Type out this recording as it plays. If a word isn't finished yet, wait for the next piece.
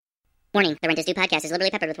Warning, the Rent is Due podcast is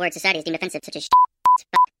liberally peppered with words society is deemed offensive, such as fuck,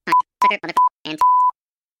 cunt, sucker, motherfucker, and if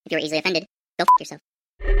you are easily offended, go fuck yourself.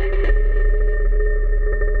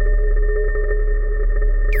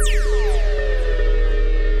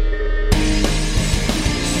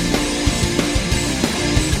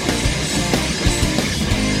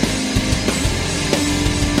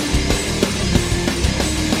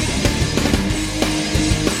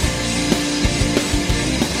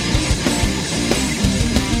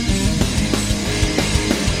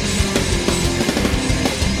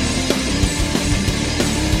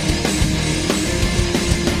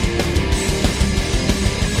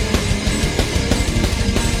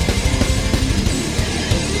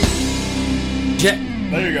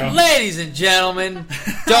 There you go. Ladies and gentlemen,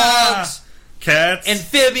 dogs, cats,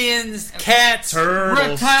 amphibians, cats,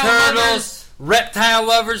 turtles, reptile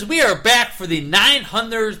lovers, we are back for the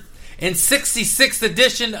 966th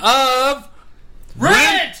edition of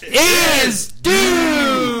Rent is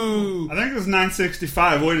Due! I think it was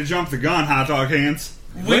 965. Way to jump the gun, hot dog hands.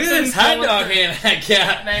 Look at this hot dog hand I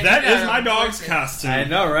got. That is my dog's costume. I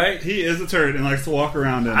know, right? He is a turd and likes to walk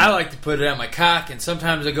around in it. I like to put it on my cock, and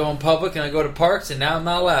sometimes I go in public and I go to parks, and now I'm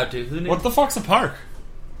not allowed to. Who knew? What the fuck's a park?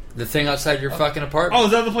 The thing outside your fucking apartment. Oh,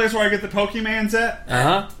 is that the place where I get the Pokemans at?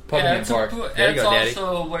 Uh-huh. Pokemon Park. There you go, Daddy. It's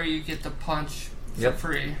also where you get the punch for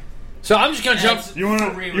free. So I'm just going to jump... You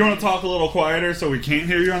want to talk a little quieter so we can't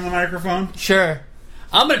hear you on the microphone? Sure.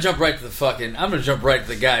 I'm going to jump right to the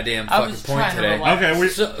goddamn fucking point today. Okay,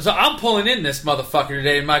 So I'm pulling in this motherfucker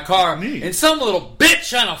today in my car, and some little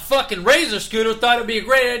bitch on a fucking Razor scooter thought it'd be a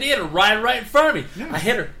great idea to ride right in front of me. Yeah. I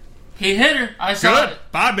hit her. He hit her. I saw it.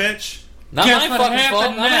 Bye, bitch. Not my fucking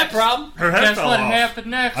fault. Not my problem. Her head fell off. Guess what happened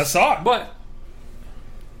next? I saw it. What?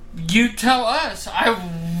 You tell us. I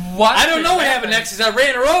don't know what happened next. I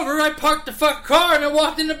ran her over. I parked the fucking car and I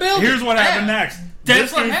walked in the building. Here's what happened next.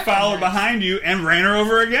 This dude followed behind you and ran her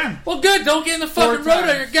over again. Well, good. Don't get in the fucking road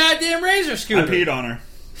on your goddamn Razor scooter. I peed on her.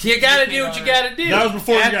 You gotta do what you gotta do. That was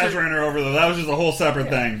before you guys ran her over, though. That was just a whole separate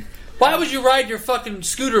thing. Why would you ride your fucking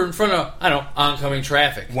scooter in front of, oncoming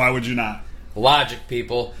traffic? Why would you not? Logic,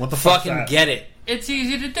 people. What the fuck? Fucking get it. It's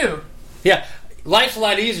easy to do. Yeah. Life's a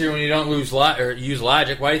lot easier when you don't use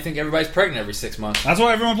logic. Why do you think everybody's pregnant every 6 months? That's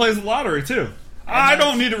why everyone plays the lottery, too. I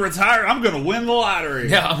don't need to retire. I'm going to win the lottery.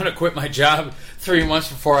 Yeah, I'm going to quit my job 3 months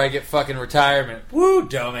before I get fucking retirement. Woo,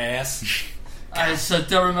 dumbass. I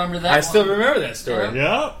still remember that. I still remember that story.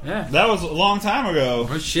 Yep. Yeah. That was a long time ago.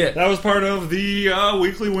 Oh, shit. That was part of the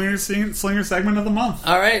weekly Wiener Slinger segment of the month.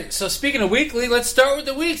 All right. So, speaking of weekly, let's start with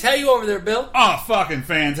the weeks. How you over there, Bill? Oh, fucking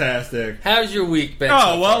fantastic. How's your week been?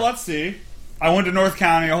 Oh, well, let's see. I went to North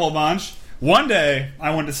County a whole bunch. One day,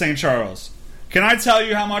 I went to St. Charles. Can I tell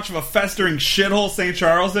you how much of a festering shithole St.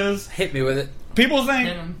 Charles is? Hit me with it. People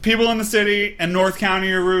think people in the city and North County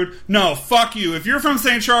are rude. No, fuck you. If you're from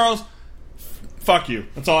St. Charles, fuck you.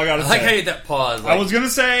 That's all I gotta say. I like how you did that pause. I was gonna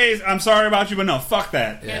say, I'm sorry about you, but no, fuck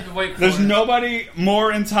that. Yeah. Wait for There's nobody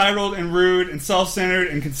more entitled and rude and self-centered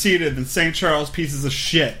and conceited than St. Charles pieces of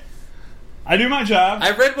shit. I do my job.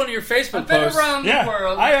 I read one of your Facebook posts. Around the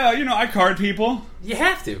world. I card people. You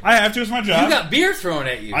have to. I have to. It's my job. You got beer thrown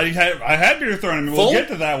at you. I had beer thrown at me. Full? We'll get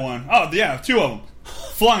to that one. Oh, yeah, 2 of them.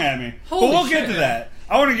 Flung at me. Holy but we'll shit. get to that.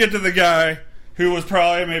 I want to get to the guy who was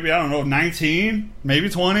probably maybe, 19, maybe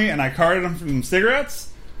 20, and I carded him from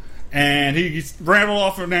cigarettes. And he rambled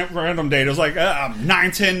off a random date. It was like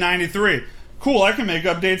 9/10/93. Cool, I can make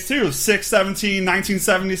up dates too.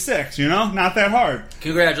 6/17/1976. Not that hard.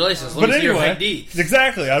 Congratulations. But anyway, your anyway, ID.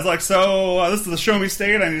 exactly. I was like, so this is the show me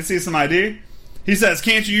state. I need to see some ID. He says,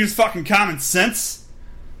 "Can't you use fucking common sense?"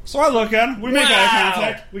 So I look at him. We make eye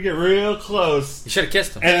contact. We get real close. You should have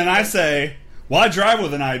kissed him. And then I say, "Well, I drive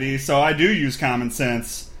with an ID, so I do use common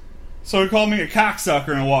sense." So he called me a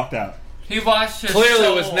cocksucker and walked out. He watched his Clearly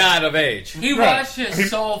soul. Was not of age. He watched his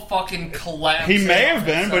soul fucking collapse. He may have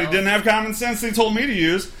been, but he didn't have common sense he told me to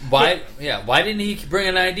use. Why? Why didn't he bring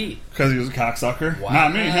an ID? Because he was a cocksucker. Wow.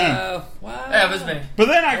 Not me, him. Wow. That was me. But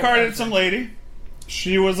then I carded some lady.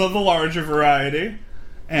 She was of the larger variety.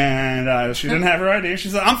 And she didn't have her ID. She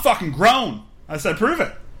said, "I'm fucking grown." I said, "Prove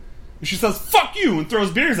it." And she says, "Fuck you," and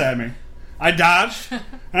throws beers at me. I dodged,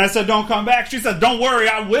 and I said, "Don't come back." She said, "Don't worry,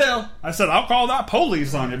 I will." I said, "I'll call that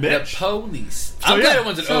police on you, bitch." The police. So, I'm glad it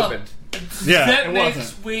wasn't opened. Yeah, that it makes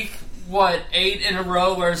wasn't. week, 8 in a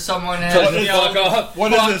row where someone has Fuck off.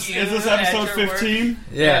 What is this? Is this episode 15?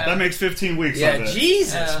 Yeah. That makes 15 weeks Yeah, of it.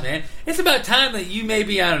 Jesus, man. It's about time that you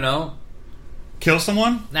maybe, Kill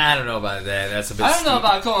someone? Nah, I don't know about that. That's a bit I don't know steep.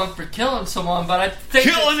 about going for killing someone, but I think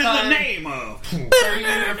Killing in it's the time name of... for you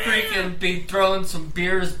to freaking be throwing some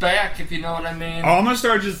beers back, if you know what I mean. Oh, I'm going to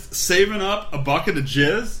start just saving up a bucket of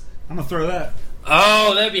jizz. I'm gonna throw that.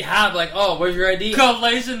 Oh, that'd be hot. Like, oh, where's your ID?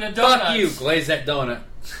 Glazing the donuts. Fuck you. Glaze that donut.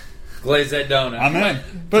 Glaze that donut. I'm in.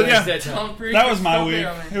 But yeah, Glaze that donut. that was my week.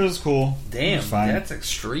 It was cool. Damn, It was fine. that's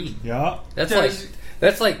extreme. Yeah.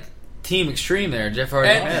 That's like Team Extreme there. Jeff Hardy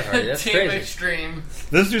and Matt Hardy. That's Team crazy. Extreme.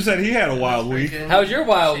 This dude said he had a wild week. How was your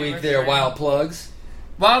wild Team week there, Extreme. Wild Plugs?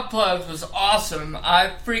 Wild Plugs was awesome. I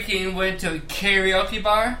freaking went to a karaoke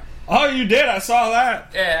bar. Oh, you did? I saw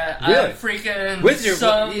that. Yeah, Really? I freaking With your-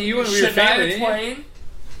 sung you went with your family, Shania didn't you? Twain.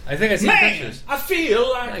 I think I seen pictures. I feel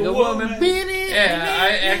like a woman. Yeah, I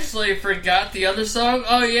actually forgot the other song.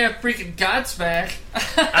 Oh yeah, freaking Godsmack.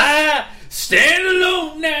 I stand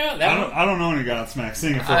alone now. That one? I don't know any Godsmack.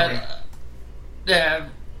 Sing it for me. Yeah,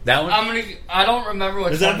 That one? I don't remember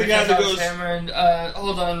what. Is that the guy that goes- Hammering,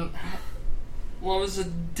 hold on. What was the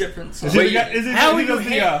different song? Is he the guy- is he- how, he are you does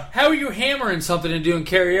the, how are you hammering something and doing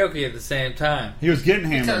karaoke at the same time? He was getting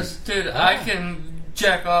hammered. Because, dude, I can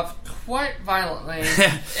jack off quite violently.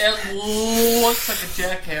 It looks like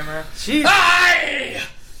a jackhammer. Jeez. I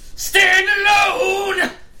stand alone!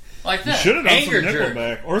 Like You that. should have done Anger some jerk.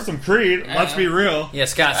 Nickelback or some Creed. Let's be real. Yeah,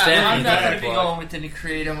 Scott I'm Stanley. not going to back. be going with any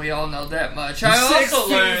Creed, and we all know that much. I also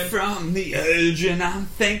learned... from the edge, and I'm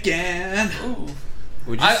thinking. Ooh.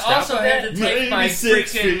 Would you I stop also with had that? to take Maybe my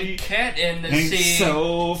 6 freaking feet cat in to ain't see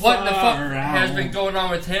so what the fuck far has out. been going on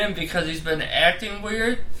with him because he's been acting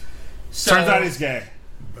weird. So Turns out he's gay.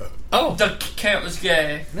 Oh. the cat was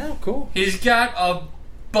gay. No, cool. He's got a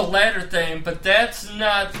bladder thing, but that's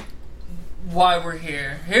not why we're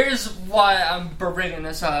here. Here's why I'm bringing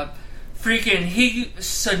this up. Freaking, he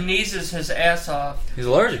sneezes his ass off. He's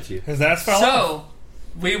allergic to you. His ass fell off. So,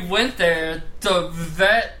 we went there. The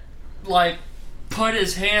vet, put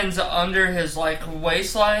his hands under his,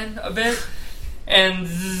 waistline a bit, and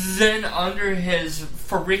then under his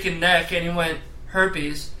freaking neck, and he went,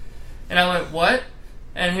 herpes. And I went, what?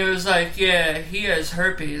 And he was like, yeah, he has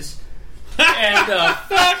herpes. And,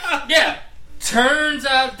 yeah. Turns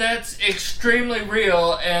out that's extremely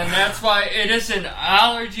real, and that's why it isn't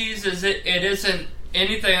allergies, it isn't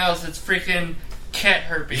anything else, it's freaking cat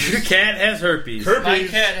herpes. Your cat has herpes. My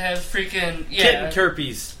cat has freaking, Kitten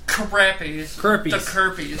herpes. Crappies. Kerpies. The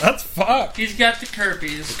kerpies. That's fucked. He's got the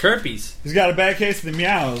kerpies. Herpes. He's got a bad case of the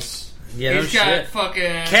meows. Yeah, no He's got shit.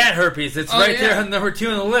 fucking... Cat herpes. It's Oh, right yeah. there on number 2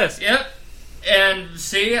 on the list. Yep. And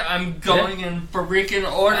see, I'm going in freaking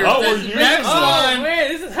order. Oh, the we're using next them. one... wait,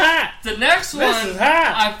 this is hot. The next This one, is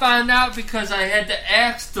hot. I found out because I had to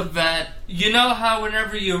ask the vet. You know how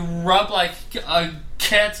whenever you rub a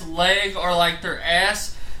cat's leg or their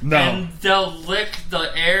ass, No. and they'll lick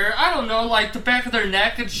the air. I don't know, the back of their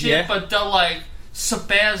neck and shit, Yeah. but they'll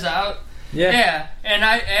spaz out. Yeah. Yeah, and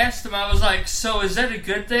I asked him. I was like, "So is that a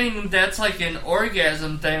good thing? That's an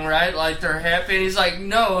orgasm thing, right? They're happy." And he's like,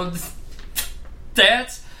 "No,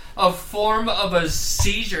 that's a form of a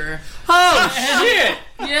seizure." Oh, shit.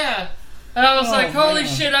 Yeah. And I was Oh, like, holy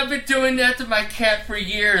man. shit, I've been doing that to my cat for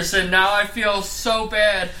years, and now I feel so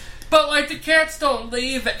bad. But, the cats don't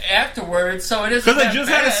leave afterwards, so it isn't Because they that just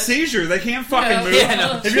bad. had a seizure. They can't fucking Yeah, move. yeah, no,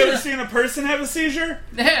 Have you ever seen a person have a seizure?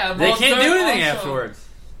 Yeah, They well, can't do they're anything also- afterwards.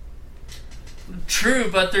 True,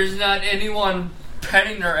 but there's not anyone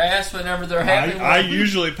petting their ass whenever they're having I one.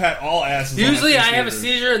 usually pet all asses. when Usually I see have a seizures.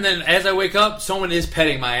 seizure, and then as I wake up, someone is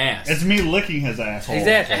petting my ass. It's me licking his asshole.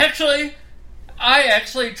 Exactly. Actually, I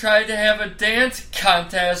actually tried to have a dance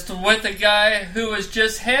contest with a guy who was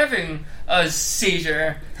just having a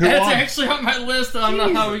seizure. Who That's won? actually on my list. I don't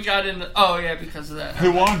know how we got into... Oh, yeah, because of that.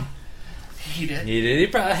 Who won? He did. He did. He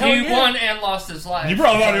probably hell He yeah. won and lost his life. You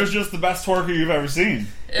probably thought he was just the best twerker you've ever seen.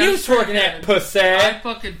 He was twerking that pussy. I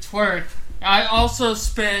fucking twerked. I also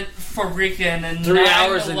spent freaking 3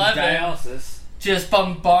 hours in 9/11 dialysis. just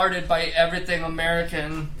bombarded by everything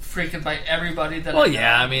American, freaking by everybody that Well, I know.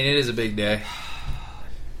 yeah, I mean, it is a big day.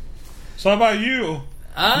 So how about you,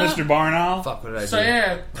 Mr. Barnow? Fuck, what did I So do?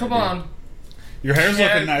 yeah, come on. Your hair's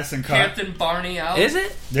Yeah, looking nice and cut. Captain Barney out. Is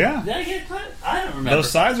it? Yeah. Did I get cut? I don't remember. Those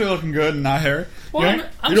sides are looking good and not hair. Well, you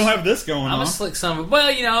I'm don't have this going I'm on. a slick son of a...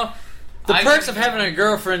 Well, the I perks think- of having a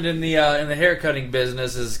girlfriend in the haircutting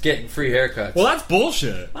business is getting free haircuts. Well, that's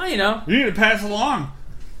bullshit. Well, You need to pass it along.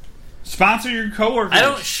 Sponsor your coworkers. I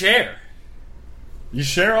don't share. You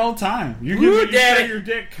share all the time. You Ooh, give share Daddy. your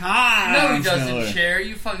dick No, constantly. he doesn't share.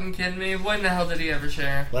 You fucking kidding me? When the hell did he ever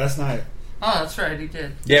share? Last night. Oh, that's right, he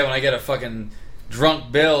did. Yeah, when I get a fucking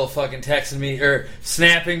drunk Bill fucking texting me or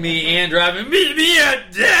snapping me and driving me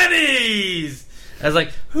at Denny's. I was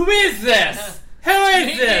like, who is this? Who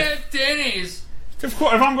is this? Yeah, Denny's. Of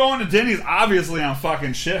course, if I'm going to Denny's, obviously I'm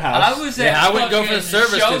fucking shithouse. I was at I wouldn't go for the fucking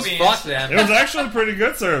service because Showbiz. fuck them. It was actually pretty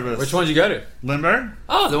good service. Which one did you go to? Lindbergh?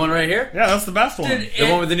 Oh, the one right here? Yeah, that's the best one. Dude, The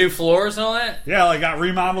one with the new floors and all that? Yeah, like got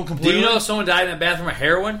remodeled Do completely. you know someone died in that bathroom of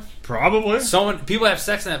heroin? Probably. People have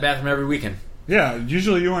sex in that bathroom every weekend. Yeah,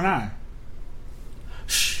 usually you and I.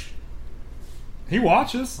 Shh. He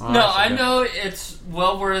watches. Oh, No, that's I okay. know it's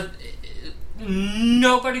well worth.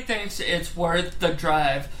 Nobody thinks it's worth the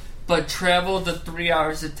drive, but travel the 3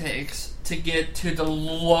 hours it takes to get to the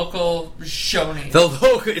local Shoney.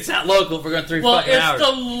 It's not local if we're going 3 Well, fucking it's hours.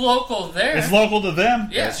 the local there. It's local to them.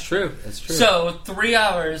 Yeah. That's true. That's true. So 3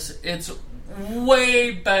 hours, it's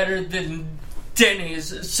way better than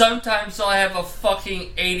Denny's. Sometimes I'll have a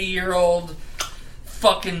fucking 80-year-old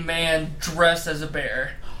fucking man dressed as a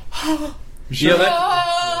bear. Yeah,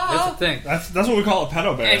 that's the thing. That's what we call a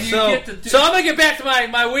pedo bear. And you get to do- So I'm gonna get back to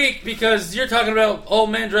my week because you're talking about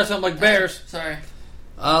old men dressing up like bears. Sorry.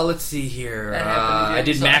 Let's see here. That happened again, I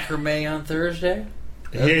did sorry. macrame on Thursday.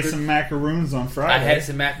 He ate some macaroons on Friday. I had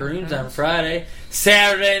some macaroons on Friday.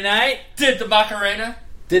 Saturday night Did the Macarena?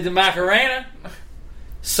 did the Macarena.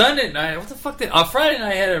 Sunday night, what the fuck did? Friday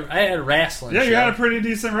night I had a wrestling. Yeah, show. you had a pretty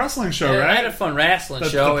decent wrestling show, Yeah, right? I had a fun wrestling the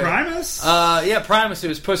show. Primus? Yeah, Primus. It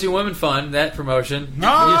was Pussy Women Fun. That promotion.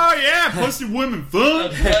 Oh, yeah, pussy women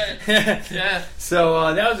fun. Yeah.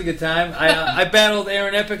 So that was a good time. I battled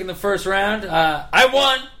Aaron Epic in the first round. I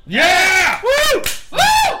won. Yeah! Woo! Woo!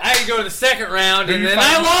 I had to go to the second round, Who'd and you then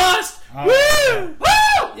fight? I lost. Oh, Woo! okay.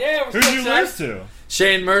 Woo! Yeah, we're Who'd so you excited. lose to?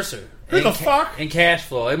 Shane Mercer. Who And the fuck? And Cash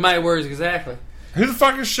Flow. In my words, exactly. Who the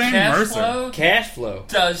fuck is Shane Cash Mercer? flow? Cash Flow.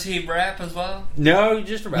 Does he rap as well? No,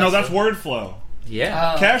 just a wrestler. No, that's word flow.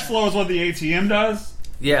 Yeah. Cash flow is what the ATM does.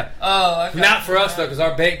 Yeah. Oh, okay. Not for us, though, because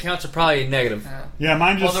our bank accounts are probably negative. Yeah,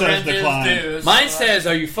 mine Well, just the says rent decline. is due. Mine so says,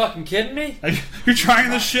 are you fucking kidding me? You're trying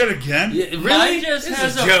this shit again? Yeah, really? Mine just This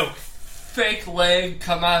has is a a joke. fake leg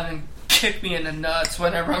come out and kick me in the nuts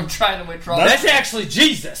whenever I'm trying to withdraw. That's actually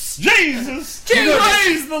Jesus. Jesus! You go to-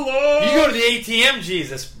 Praise the Lord! You go to the ATM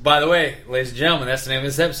Jesus. By the way, ladies and gentlemen, that's the name of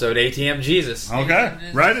this episode, ATM Jesus. Okay,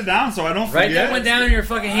 write it down so I don't Right, forget. that went down in your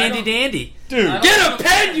fucking handy dandy. Dude, I don't- Get a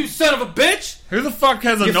pen, you son of a bitch! who the fuck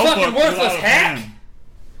has a You notebook fucking worthless without a hack. pen?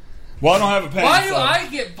 Well, I don't have a pen. Why do so. I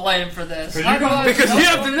get blamed for this? Because How you do don't- I Because know you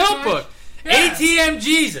have the what notebook. Yeah. ATM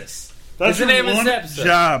Jesus. That's the your name of one this episode.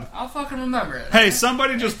 job. I'll fucking remember it. Hey,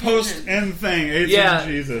 somebody just post in thing. ATM Yeah.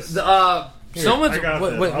 Jesus. Here, someone's. I got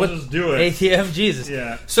what, this. I'll just do it. ATM Jesus.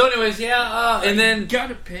 Yeah. So, anyways, and then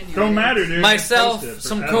Got opinion. Don't matter, dude. myself, Post it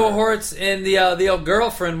some forever. cohorts, and the old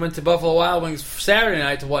girlfriend went to Buffalo Wild Wings Saturday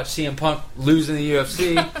night to watch CM Punk lose in the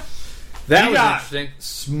UFC. That He was got interesting.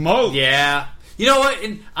 Smoked. Yeah. You know what?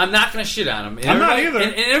 And I'm not going to shit on him. And I'm not everybody-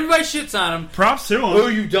 either. And everybody shits on him. Props to him. Oh,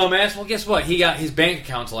 you dumbass. Well, guess what? He got his bank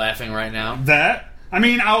account's laughing right now. That. I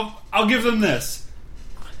mean, I'll give them this.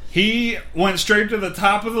 He went straight to the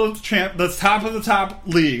top of the top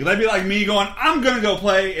league. That'd be like me going, I'm gonna go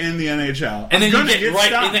play in the NHL. And then I'm you gonna get right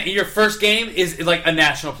stopped. in your first game is like a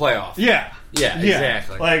national playoff. Yeah. Yeah,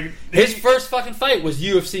 exactly. Like His first fucking fight was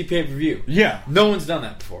UFC pay-per-view. Yeah. No one's done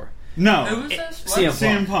that before. No. Who was this? What? CM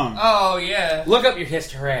CM Punk. Oh yeah. Look up your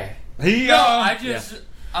history. He. No, I just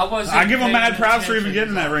I wasn't. I give him paying mad props for even attention. getting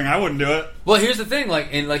in that ring. I wouldn't do it. Well, here's the thing,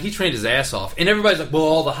 he trained his ass off, and everybody's like, well,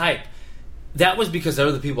 all the hype. That was because there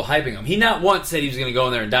were the people hyping him. He not once said he was going to go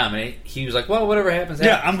in there and dominate. He was like, well, whatever happens,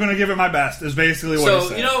 Yeah, happens. I'm gonna give it my best. Is basically what he So,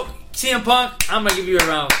 said. you know, CM Punk, I'm going to give you a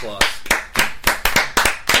round of applause.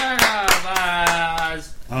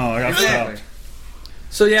 Oh, I got Exactly. stopped.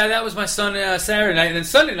 So, yeah, that was my Saturday night. And then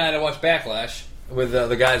Sunday night, I watched Backlash with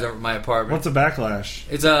the guys over at my apartment. What's a backlash?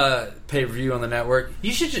 It's a pay-per-view on the network.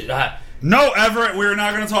 You should just... No, Everett, we're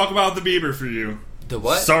not going to talk about the Bieber for you. the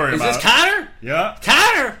what? Sorry Is about this it. Connor? Yeah.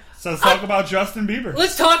 Connor! So let's talk about Justin Bieber.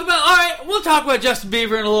 Let's talk about... All right, we'll talk about Justin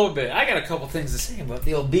Bieber in a little bit. I got a couple things to say about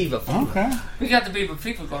the old Bieber. Okay. We got the Bieber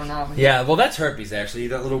people going on. Yeah, well, that's herpes, actually.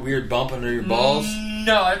 That little weird bump under your balls.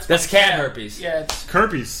 No, That's cat herpes. Yeah, it's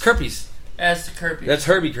Kerpies. Herpes. that's the herpes. That's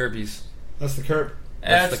Herbie herpes. That's the Kerp.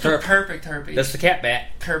 That's the the herp. perfect herpes. That's the cat bat.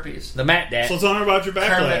 herpes. The mat dat. So tell me about your Kermit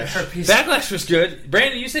backlash. herpes. Backlash was good.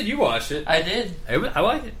 Brandon, you said you watched it. I did. I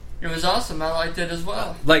liked it. It was awesome. I liked it as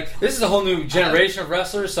well. Like, this is a whole new generation of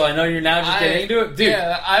wrestlers, so I know you're now just getting into it. Dude,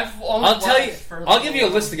 Yeah, I've only I'll tell you. watched for I'll give you a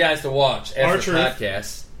list of guys to watch after Archer. the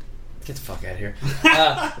podcast. Get the fuck out of here.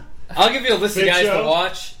 I'll give you a list of Big guys Show. to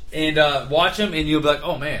watch and watch them, and you'll be like,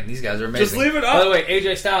 "Oh man, these guys are amazing." Just leave it up. By the way,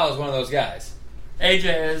 AJ Styles is one of those guys.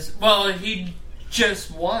 AJ is. Well, he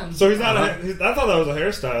just won. So he's not I thought that was a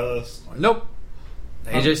hairstylist. Nope.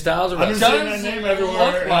 AJ Styles or I've been Russell? seeing that name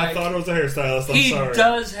everywhere, and I thought it was a hairstylist. I'm He sorry.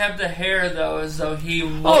 does have the hair, though, as though he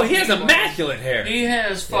Oh, he has immaculate hair. He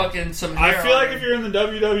has fucking some I hair. feel like if you're in the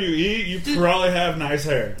WWE, you probably have nice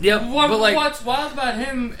hair. Yep, but like, What's wild about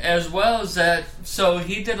him as well is that, so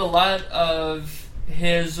he did a lot of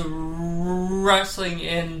his wrestling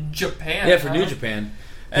in Japan. yeah, for New Japan.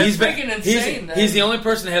 That's freaking insane, then. He's the only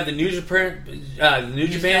person to have the New Japan, got,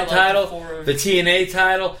 like, title, 4 of- the TNA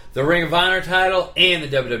title, the Ring of Honor title, and the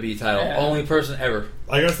WWE title. Yeah. Only person ever.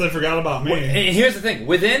 I guess they forgot about me. And here's the thing: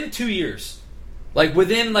 within 2 years, like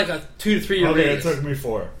within like a 2 to 3 year Okay, it radius, took me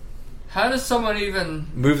 4. How does someone even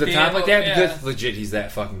move the be top able- like that? yeah. Because legit, he's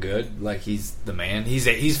that fucking good. Like he's the man.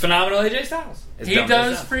 He's phenomenal. AJ Styles. It's He dumb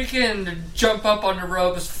does as hell. freaking jump up on the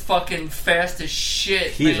ropes fucking fast as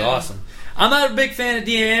shit. He's man. awesome. I'm not a big fan of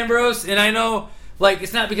Dean Ambrose, and I know, like,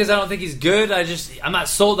 it's not because I don't think he's good. I'm not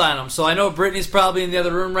sold on him. So I know Brittany's probably in the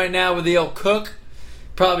other room right now with the old cook,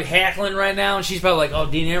 probably hackling right now, and she's probably like, "Oh,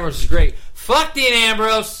 Dean Ambrose is great." Fuck Dean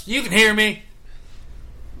Ambrose. You can hear me.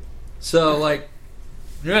 So like,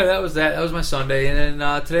 yeah, that was that. That was my Sunday, and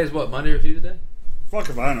then today's what, Monday or Tuesday? Fuck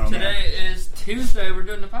if I know, man. Today is Tuesday. We're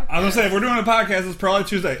doing the podcast. I was gonna say, if we're doing a podcast, it's probably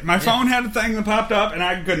Tuesday. My phone had a thing that popped up, and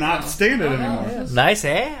I could not stand it anymore. Nice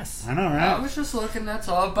ass. I know, I right? was just looking, that's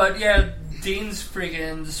all. But yeah, Dean's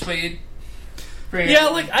freaking sweet. Freaking, Yeah,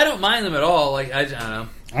 like I don't mind them at all. Like I don't know.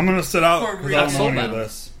 I'm gonna sit out For because I don't know real. any of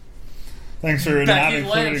this. Thanks for not Becky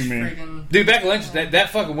including Lynch, me. freaking. Dude, Becky Lynch, that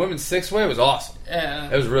fucking women's 6-way was awesome. Yeah.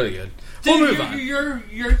 It was really good. Dude, We'll move on.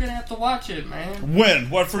 you're gonna have to watch it, man. When?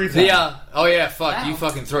 What free time? Oh yeah, fuck. Wow. You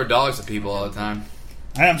fucking throw dogs at people all the time.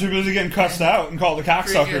 I am too busy getting cussed out and called a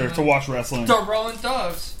cocksucker Freaking- to watch wrestling. Throwing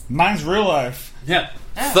dogs. Mine's real life. Yeah.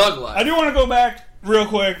 Yeah. Thug I life. do want to go back real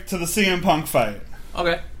quick to the CM Punk fight.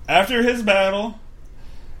 Okay. After his battle,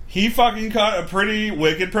 he fucking cut a pretty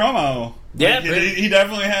wicked promo. Yeah, Like, pretty- he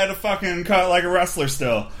definitely had to fucking cut like a wrestler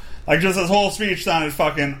still. Like, just his whole speech sounded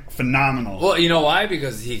fucking phenomenal. Well, you know why?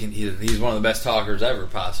 Because he's one of the best talkers ever,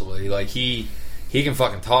 possibly. Like he can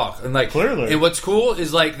fucking talk. And like Clearly. And what's cool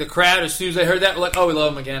is like the crowd, as soon as they heard that, were like, "Oh, we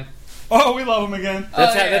love him again." Oh, we love him again.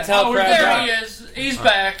 That's how crowds there are. he is. He's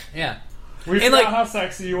back. Yeah. We and, forgot like- how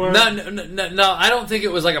sexy you were. No, I don't think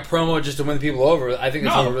it was like a promo just to win people over. I think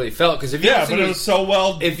that's No. how it really felt. Because if you Yeah, listen but to it his- was so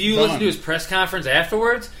well if you done. listen to his press conference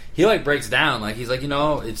afterwards, he like breaks down. Like he's like,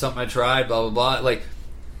 it's something I tried, blah blah blah. Like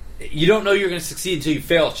you don't know you're going to succeed until you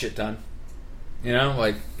fail at shit ton.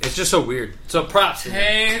 Like it's just so weird. So props to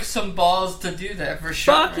him. Take some balls to do that for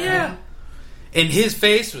sure. Fuck man. yeah! And his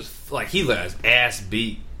face was like he let his ass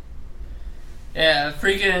beat. Yeah,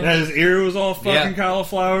 freaking. Yeah, his ear was all fucking Yeah.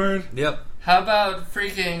 cauliflowered. Yep. How about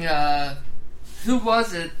freaking, who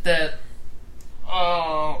was it that,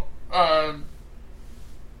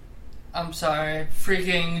 I'm sorry,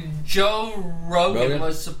 freaking Joe Rogan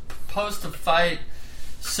was supposed to fight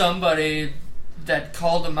somebody that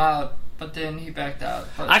called him out, but then he backed out.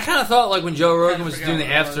 But I kind of thought like when Joe Rogan was forgot doing the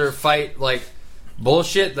what it was. after fight like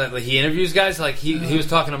bullshit that like, he interviews guys like he was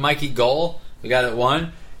talking to Mikey Gull, the guy that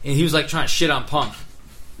won, and he was like trying to shit on Punk.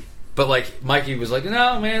 But like Mikey was like,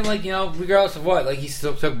 no man, like regardless of what, like he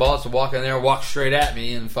still took balls to walk in there, walk straight at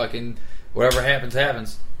me, and fucking whatever happens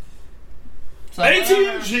happens. so,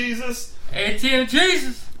 ATM Jesus. ATM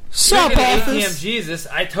Jesus. Sup, Speaking of office? ATM Jesus,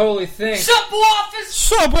 I totally think Sup, office?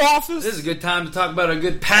 Sup, office? this is a good time to talk about our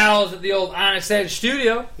good pals at the old Onyx Edge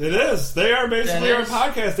Studio. It is. They are basically That our is.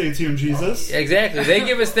 podcast, ATM Jesus. Exactly. They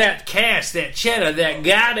give us that cash, that cheddar, that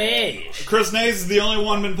garbage. Chris Nays is the only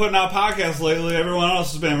one been putting out podcasts lately. Everyone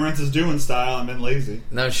else has been rinse is doing style and been lazy.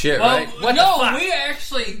 No shit, Well, right? What no, the fuck? we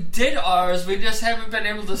actually did ours. We just haven't been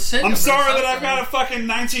able to send I'm them or sorry that I've something. got a fucking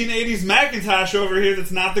 1980s Macintosh over here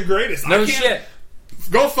that's not the greatest. No I can't shit.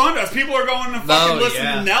 Go fund us. People are going to fucking listen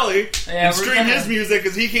yeah. to Nelly Yeah, and we're stream gonna- his music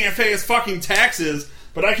because he can't pay his fucking taxes.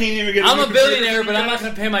 But I can't even get. I'm new a computer billionaire, for but you I'm not guys.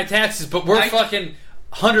 going to pay my taxes. But we're I- fucking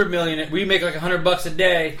 100 million. We make like $100 a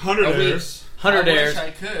day. 100 a week. airs. 100 I airs. wish I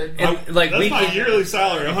could. And, like, That's we my can- yearly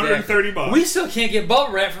salary, 130 bucks. We still can't get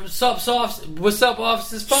bubble wrap from Sup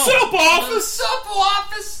Office's phone. Sup, office. Sup,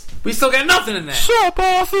 office? We still got nothing in that. Sup,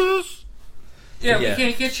 office. Yeah, Yeah. we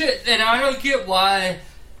can't get shit. And I don't get why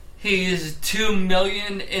he's $2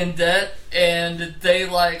 million in debt and they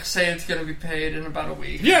say it's going to be paid in about a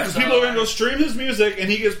week. Yeah, because So, people are going to go stream his music and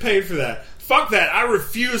he gets paid for that. Fuck that. I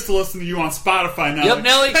refuse to listen to you on Spotify now. Yep,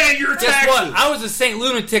 Nelly. Pay your Guess taxes. what? I was a St.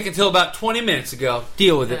 Lunatic until about 20 minutes ago.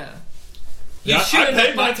 Deal with it. Yeah. Yeah, I shouldn't pay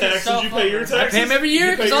have my bumped taxes. yourself You pay your up. taxes. I pay 'em every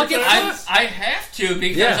year You pay 'cause your I'll get taxes? I have to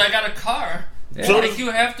because Yeah. I got a car. So Like,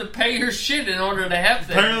 you have to pay your shit in order to have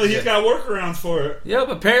that. apparently he's got workarounds for it. Yep,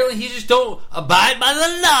 apparently he just don't abide by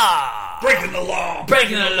the law. Breaking the law.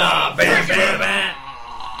 Breaking the law, baby.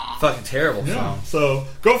 fucking terrible Yeah. film. So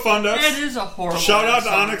go fund us. It is a horrible. Shout out to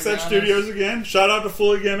episode, Onyx be Edge honest. Studios again. Shout out to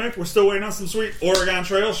Fully Gimmicked. We're still waiting on some sweet Oregon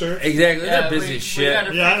Trail shirts. Exactly. Yeah, They're busy we as shit.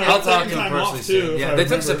 gotta Yeah, I know. figure I'll out talk taking to them time off, personally too, soon. if Yeah, I they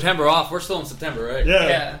took remember. September off. We're still in September, right?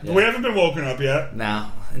 Yeah. Yeah. We haven't been woken up yet. No,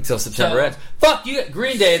 until September So- ends. Fuck you,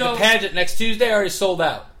 Green Day at So- the pageant next Tuesday already sold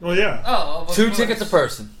out. Well, yeah. Oh, of 2 course. tickets a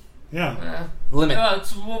person. Yeah. Yeah. Limit.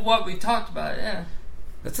 It's what we talked about. Yeah.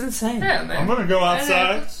 That's insane. Yeah, man. I'm going to go That outside,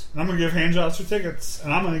 happens. and I'm going to give hand jobs for tickets,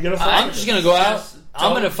 and I'm going to get a I'm just gonna go out. Just I'm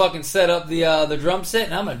don't- gonna fucking set up the drum set,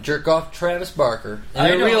 and I'm gonna jerk off Travis Barker. And I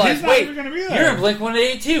you'll know. realize, He's not wait, even gonna be you're there. in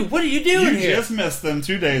Blink-182. What are you doing You here? just missed them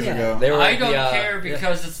 2 days Yeah, ago. they were I at don't the, care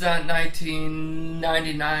because it's not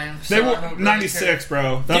 1999. So They I were don't really 96,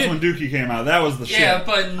 bro. That's Dude. when Dookie came out. That was the care. Yeah, shit.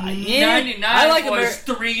 but yeah, 99 I like was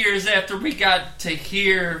 3 years after we got to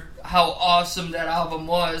hear how awesome that album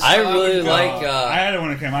was. I So really would go- like. I had it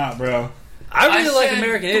when it came out, bro. I really like said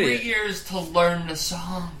American 3 Idiot. years to learn the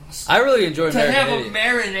songs. I really enjoy To American have Idiot. a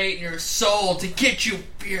marinate in your soul to get you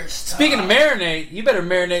beer stuff. Speaking of marinate, you better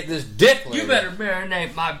marinate this dick. you lady. better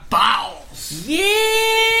marinate my bowels Yeah.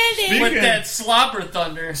 Speaking- with that slobber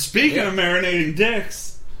thunder. Speaking Yeah. of marinating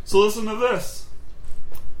dicks, so listen to this.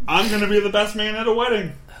 I'm going to be the best man at a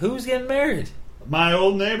wedding. Who's getting married? My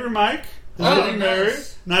old neighbor, Mike, is Oh, getting married.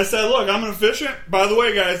 nice. And I said, look, I'm an officiant. By the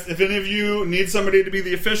way, guys, if any of you need somebody to be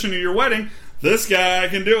the officiant of your wedding, this guy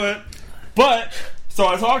can do it. But, so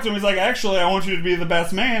I talked to him. He's like, actually, I want you to be the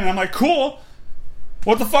best man. And I'm like, cool.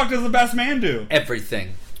 What the fuck does the best man do?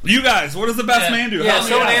 Everything. You guys, what does the best Yeah. man do? Yeah, Help me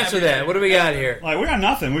someone out. answer that. What do we got here? Like, we got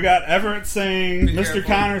nothing. We got Everett saying, Be Mr. careful.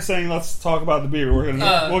 Connor saying, let's talk about the beer.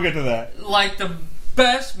 We'll get to that. Like the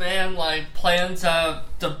best man, like plans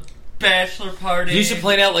out the bachelor party. You should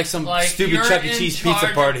plan out like some like stupid you're Chuck E. in Cheese charge pizza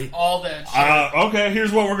of party. All that shit. Okay,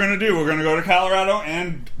 here's what we're going to do. We're going to go to Colorado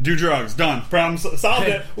and do drugs. Done. Problem solved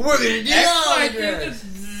it. We're gonna do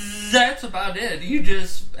That's about it. You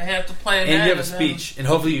just have to plan that. And you have a then- speech, and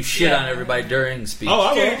hopefully you shit Yeah. on everybody during the speech. Oh,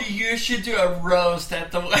 I will. Dude, you should do a roast at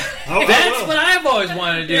the wedding. Oh, I That's will. what I've always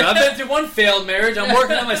wanted to do. I've been through one failed marriage. I'm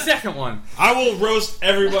working on my second one. I will roast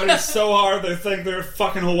everybody so hard they think they're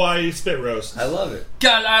fucking Hawaii spit roast. I love it.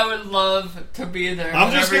 God, I would love to be there.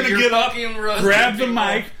 I'm just whenever going to you're get up, fucking roasting grab the people.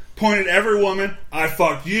 mic, point at every woman. I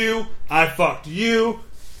fucked you. I fucked you.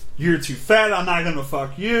 You're too fat. I'm not going to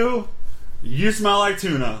fuck you. You smell like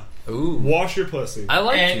tuna. Ooh. Wash your pussy. I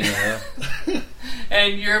like And- you.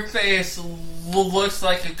 And your face looks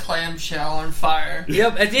like a clamshell on fire.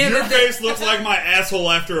 Yep. At the end Your of the day, face looks like my asshole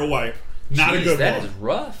after a wipe. Not a Jeez, good that one. is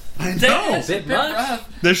rough. I That know. is a Bit bit much.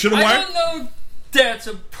 rough. They should have I wiped. don't know if that's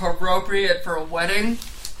appropriate for a wedding.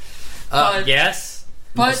 But- Yes.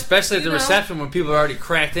 But Especially at the you know, reception when people are already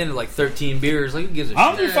cracked into like 13 beers. Like, who gives a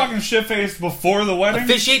I'll shit? be fucking shit faced before the wedding.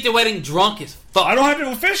 Officiate the wedding drunk as fuck. I don't have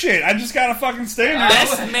to officiate. I just gotta fucking stand there.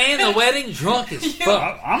 Best man at the wedding drunk as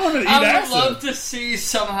fuck. I'm gonna eat I would acid. love to see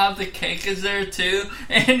somehow the cake is there too,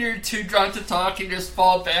 and you're too drunk to talk, and just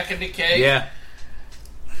fall back in the cake. Yeah.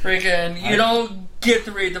 Freaking, you don't get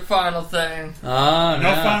to read the final thing. Oh,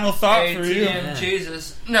 No final thought for you. ATM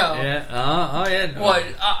Jesus. No. Yeah. Oh, yeah. No. What?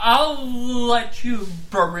 I'll let you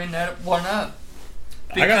bring that one up.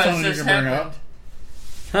 I got something you this can bring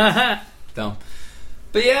happened. up. Dumb.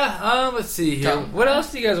 But yeah, let's see here. Dumb. What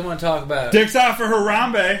else do you guys want to talk about? Dicks out for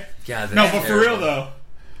Harambe. God, No, that's but for real terrible.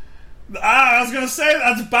 though. I was gonna say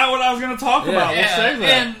that's about what I was gonna talk Yeah. about. We'll Yeah, save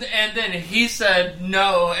that. and then he said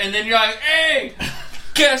no, and then you're like, hey,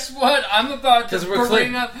 guess what? I'm about to 'Cause we're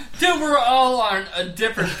bring click- up. Dude, we're all on a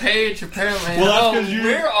different page apparently. Well, that's Oh, 'cause you-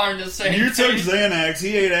 we're on the same. You took page. Xanax,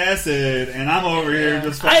 he ate acid, and I'm over here Yeah.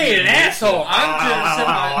 just. I ain't an asshole. I'm just in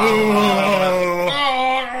my.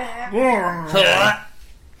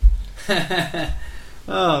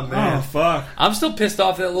 Oh, man. Oh fuck! I'm still pissed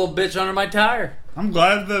off at that little bitch under my tire. I'm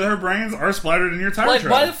glad that her brains are splattered in your tire Like,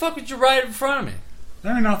 tread. why the fuck would you ride in front of me?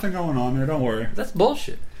 There ain't nothing going on there. Don't worry. That's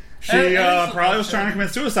bullshit. She That is probably was bullshit. trying to commit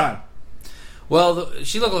suicide. Well,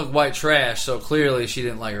 she looked like white trash, so clearly she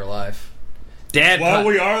didn't like her life. Dad, Well,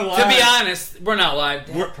 we are live. to be honest, we're not live.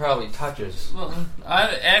 Dad We're- probably touches. Well,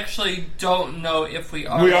 I actually don't know if we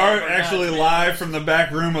are. We live are or not, actually to be live honest. from the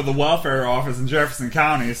back room of the welfare office in Jefferson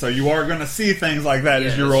County, so you are going to see things like that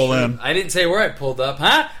as you that's roll true. in. I didn't say where I pulled up,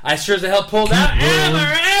 huh? I sure as the hell pulled out. Am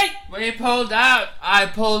I right? We pulled out. I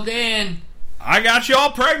pulled in. I got you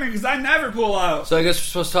all pregnant because I never pull out. So I guess we're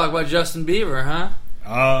supposed to talk about Justin Bieber, huh?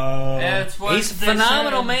 That's what He's a they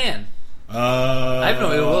phenomenal said. man. I have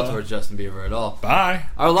no ill will towards Justin Bieber at all. Bye.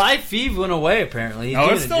 Our live feed went away, apparently. He's Oh,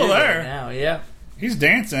 doing it's a still jig right there. now, yeah. He's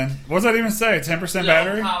dancing. What does that even say? 10% Low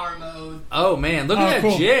battery? power mode. Oh, man, look at that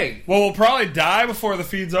cool. jig. Well, we'll probably die before the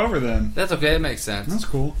feed's over then. That's okay, that makes sense. That's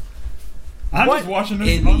cool. I'm What just watching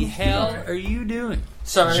this. in the hell are you doing?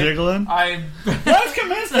 Sorry. Jiggling. Let's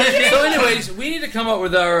commence the So, jiggle. anyways, we need to come up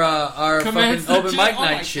with our Commence fucking the open jig- mic oh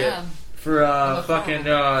my night shit God. for the fucking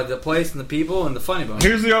the place and the people and the funny bone.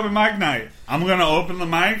 Here's the open mic night. I'm gonna open the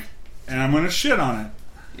mic and I'm gonna shit on it.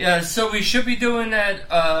 Yeah, so we should be doing that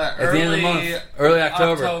At early the end of the month, early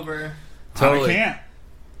October. Totally. I can't.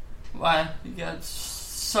 Why? You got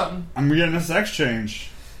something? I'm getting a sex change.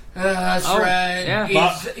 That's Oh, right.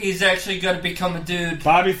 yeah. He's actually going to become a dude.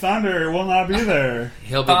 Bobby Thunder will not be there.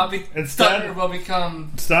 He'll be Bobby Instead- Thunder will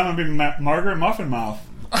become. It's time to be Margaret Muffin Mouth.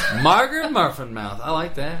 Margaret Muffin Mouth. I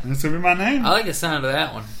like that. That's gonna be my name. I like the sound of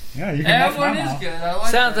that one. Yeah, you can That muff my one is mouth. good. I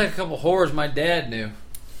like Sounds that. like a couple whores my dad knew.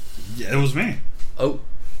 Yeah, it was me. Oh,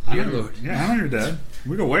 I dear know Lord. Yeah, I know your dad.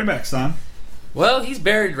 We go way back, son. Well, he's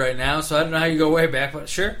buried right now, so I don't know how you go way back, but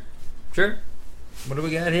sure. What do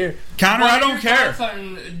we got here? Connor, What I are don't your care. thoughts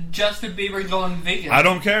on Justin Bieber going vegan? I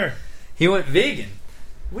don't care. He went vegan.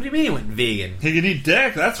 What do you mean he went vegan? He can eat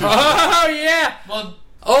dick. That's what. Oh yeah. Well,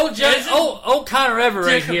 Old Isn't old Connor Ever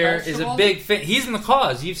right dick a here is a vegetable? big fan. He's in the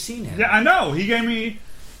cause. You've seen him. Yeah, I know. He gave me.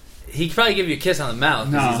 He'd probably give you a kiss on the mouth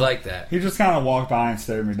because No. he's like that. He just kind of walked by and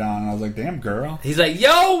stared me down, and I was like, "Damn, girl." He's like,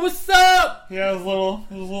 "Yo, what's up?" He had his little,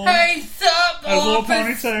 hey, sup, had his little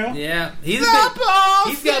Office? ponytail. Yeah, he's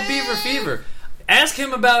got beaver fever. Ask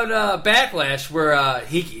him about Backlash, where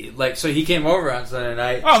he came over on Sunday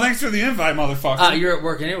night. Oh, thanks for the invite, motherfucker. You're at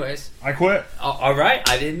work anyways. I quit. All right,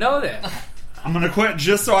 I didn't know that. I'm gonna quit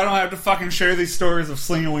just so I don't have to fucking share these stories of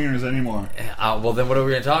slinging wieners anymore. Well, then what are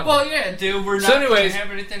we gonna talk about? Well, yeah, dude, we're not So going anyways, to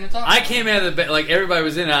have anything to talk I about. came out of the like everybody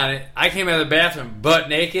was in on it. I came out of the bathroom butt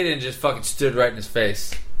naked and just fucking stood right in his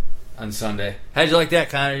face on Sunday. How'd you like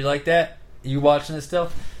that, Connor? You like that? You watching this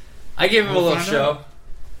still? I gave him We'll a little find show. out.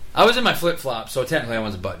 I was in my flip flops, so technically I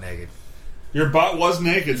wasn't butt naked. Your butt was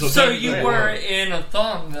naked, so, So technically you it were was. in a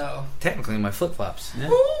thong, though. Technically in my flip flops. Yeah.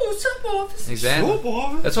 Ooh, sup, Office? Exactly. Oh,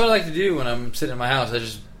 boy. That's what I like to do when I'm sitting in my house. I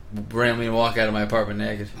just randomly walk out of my apartment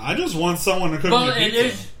naked. I just want someone to cook Well, me it pizza.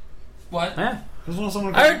 is. What? Yeah. I just want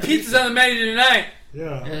someone to I cook heard me pizza's on the menu tonight.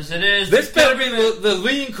 Yeah. Yes, it is. This better be the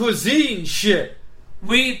lean cuisine shit.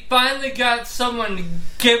 We finally got someone to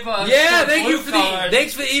give us. Yeah, the thank you blue for card.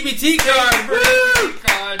 thanks for the EBT card. Thank you for the Woo! blue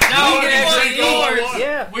card. Now We we can want actually yours. eat.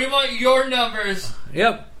 Yeah. We want your numbers.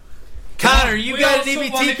 Yep. Connor, you we got an also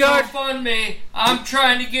EBT want to card? GoFundMe. I'm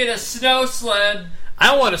trying to get a snow sled.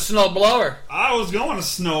 I want a snow blower. I was going to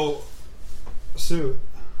snow suit.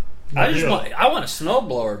 I Yeah. want a snow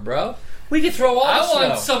blower, bro. We can throw all I the snow.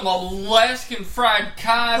 want some Alaskan fried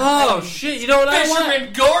cod. Oh from shit! You know what I want?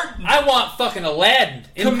 Fisherman Gordon. I want fucking Aladdin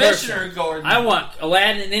in Commissioner person. Gordon. I want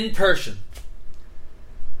Aladdin in person.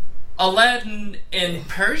 Aladdin in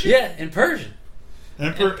Persian? Yeah, in Persian.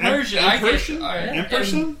 In Persian, I get- person? alright. In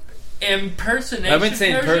person? Impersonation. I've been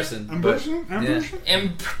saying Persian? person. In but- person? In yeah. person?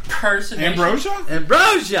 Impersonation. Ambrosia?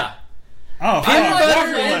 Ambrosia. Oh, Peanut fuck, butter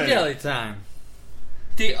waffle and lady. jelly time.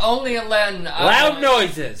 The only Aladdin I Loud want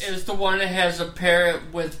noises. is the one that has a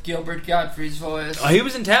parrot with Gilbert Gottfried's voice. Oh, he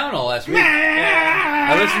was in town all last week.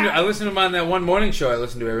 I listened to him on that one morning show I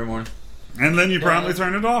listen to every morning. And then you promptly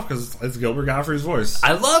turn it off because it's Gilbert Gottfried's voice.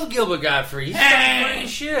 I love Gilbert Gottfried. He's fucking funny as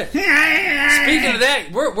shit. Speaking of that,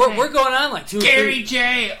 we're going on like 2 or 3.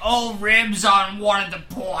 J. old ribs on one of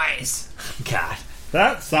the boys. God,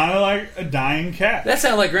 That sounded like a dying cat. that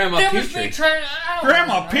sounded like Grandma That was me Petrie. trying.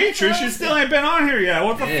 Grandma Petrie, she still ain't been on here yet.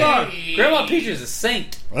 What the fuck? Grandma Petrie's a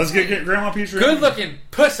saint. Let's get Grandma Petrie. Good looking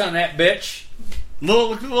puss on that bitch.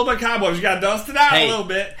 Little bit cobwebs. You got to dust it out Hey, a little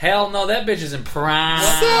bit. hell no, that bitch is in prime.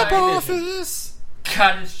 What's up, condition.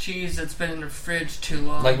 Cottage cheese that's been in the fridge too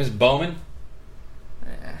long. Like Miss Bowman.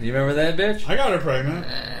 You remember that bitch? I got her pregnant.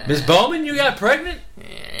 Miss Bowman, you got pregnant?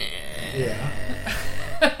 Yeah.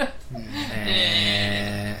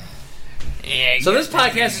 So this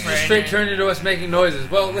podcast is just straight turned into us making noises.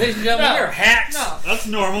 Well, ladies and gentlemen, No. we're hacks. No, That's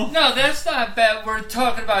normal. no, that's not bad. We're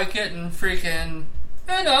talking about getting freaking.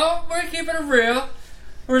 You know, we're keeping it real.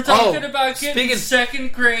 We're talking about getting speaking-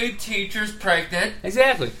 second grade teachers pregnant.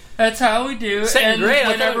 Exactly. That's how we do. Second and grade,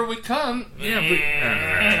 I whenever thought- we come,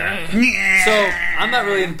 So I'm not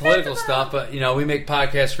really in political stuff, but we make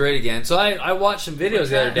podcasts great again. So I watched some videos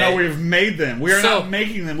the other day. No, we've made them. We are So- not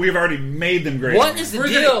making them. We've already made them great. What is the We're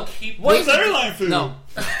deal? gonna keep- What What's is the- airline food? No.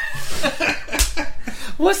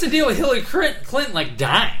 What's the deal with Hillary Clinton like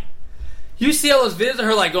dying? You see all those videos of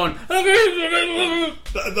her like going. I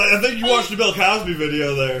think you watched the Bill Cosby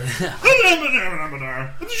video there.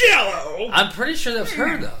 Jello. I'm pretty sure that was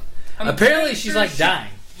her though. I'm Apparently, pretty she's sure like she dying.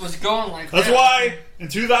 was going like That's that. why in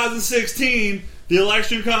 2016, the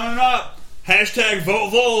election coming up, Hashtag vote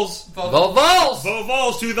Vols. Vote Vols! Vote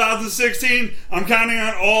Vols 2016. I'm counting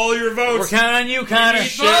on all your votes. We're counting on you, Connor.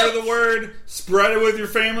 Share the word. Spread it with your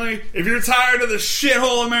family. If you're tired of the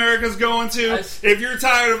shithole America's going to, if you're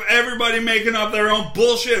tired of everybody making up their own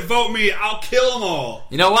bullshit, vote me. I'll kill them all.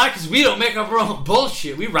 You know why? Because we don't make up our own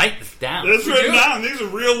bullshit. We write this down. It's written down. These are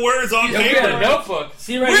real words on We paper. got a notebook.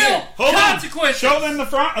 See right here. Hold Consequences. on. Show them the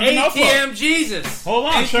front of the notebook. ATM Jesus. Hold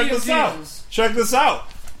on. Check this out. Jesus. Check this out.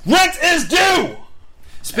 Rent is due.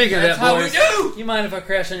 Speaking of That's that, how we boys, do. you mind if I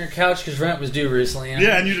crash on your couch because rent was due recently?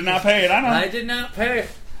 Yeah, and you did not pay it. I know. I did not pay.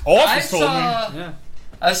 Office told me. Yeah.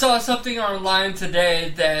 I saw something online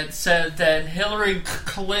today that said that Hillary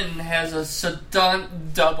Clinton has a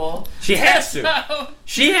stunt double. She has to. That's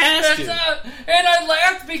She has That's to. how- and I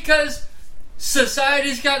laughed because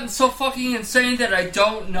society's gotten so fucking insane that I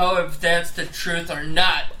don't know if that's the truth or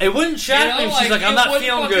not. It wouldn't shock You know, me if she's like, like, I'm it not wouldn't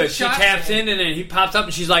feeling fucking good. She shock taps me. in and then he pops up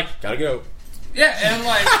and she's like, gotta go. Yeah, and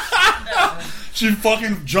like She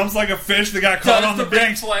fucking jumps like a fish that got caught on does the the Ric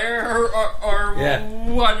banks. Flair or Yeah.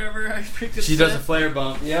 whatever. I picked She does a flare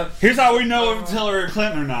bump. Yep. Here's how we know if it's Hillary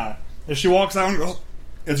Clinton or not. If she walks out and goes,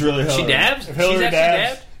 it's really Hillary. She dabs? If Hillary She's actually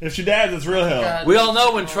dabs, dabbed? if she dabs, it's real Hillary. God. We all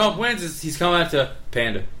know when Trump wins, he's coming out to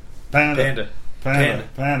Panda. Panda. Panda. Panda.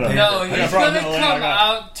 Panda. No, I got he's problems gonna in Atlanta, I come got-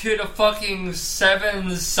 out to the fucking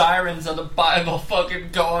 7 sirens of the Bible fucking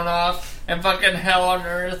going off and fucking hell on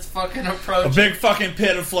earth fucking A approaching. big fucking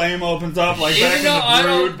pit of flame opens up like Even back in though I the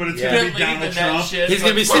Brood, don't but it's Yeah. gonna be believe Donald in Trump. that shit. He's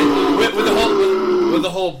gonna be sitting with the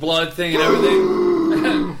whole blood thing and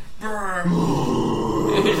everything.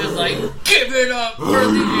 He's just like, give it up for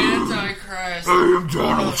the Antichrist. I am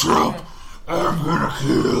Donald Trump. I'm gonna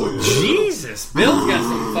kill you. Jesus, Bill's got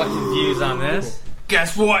some fucking views on this.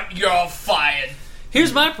 Guess what? You're all fired.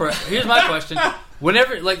 Here's my question.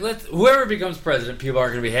 Whenever, whoever becomes president, people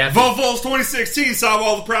aren't going to be happy. Vote Vols 2016 solve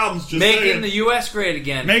all the problems. Just Making saying. the U.S. great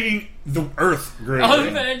again. Making the Earth great. I'll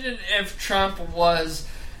imagine if Trump was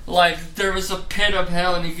like there was a pit of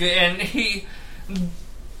hell and he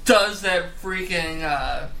does that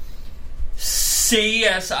freaking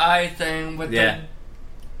CSI thing with Yeah.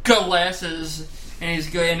 the glasses and he's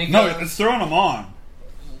good and he No, goes, it's throwing them on.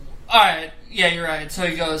 alright, yeah, you're right. So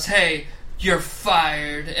he goes, hey, you're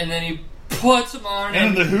fired, and then he puts him on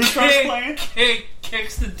And the Who starts playing?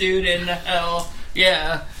 kicks the dude into hell.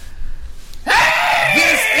 Yeah.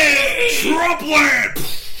 This is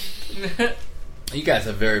Trumpland! You guys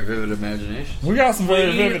have very vivid imagination. We got some very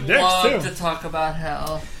We vivid dicks, love too. to talk about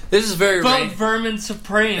hell. This is very But Vermin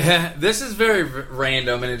Supreme. this is very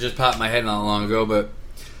random, and it just popped in my head not long ago. But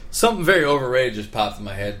something very overrated just popped in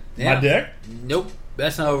my head. My dick? Nope,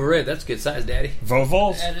 that's not overrated. That's good size, Daddy. Vote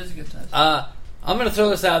Vols. That is a good time. I'm gonna throw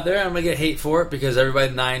this out there. I'm gonna get hate for it because everybody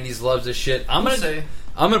in the '90s loves this shit. I'm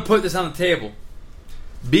gonna put this on the table.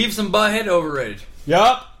 Beavis and Butthead overrated.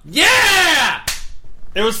 Yup. Yeah,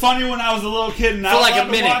 It was funny when I was a little kid and for I like a wanted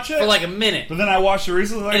to minute. watch it. For like a minute. But then I watched it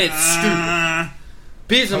recently, like, And it's stupid.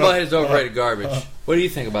 Beavis and Butthead is overrated garbage. What do you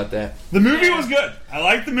think about that? The movie was good. I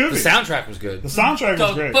liked the The movie. soundtrack was good. The soundtrack was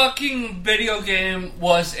The great. fucking video game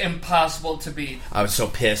was impossible to beat. I was so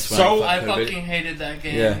pissed. When So- I put a video- fucking hated that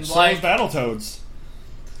game. Yeah. So was Like, Battletoads.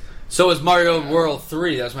 So was Mario World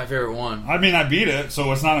 3. That was my favorite one. I mean, I beat it, so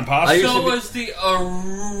it's not I impossible. used so to be- was the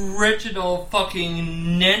original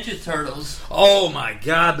fucking Ninja Turtles. Oh my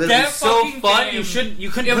god, this That is so fucking fun. game, You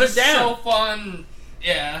couldn't It put was it down. so fun.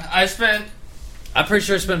 Yeah, I spent. I'm pretty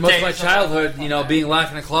sure I spent most of my Days of childhood, life. being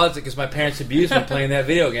locked in a closet because my parents abused me playing that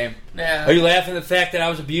video game. Yeah. Are you laughing at the fact that I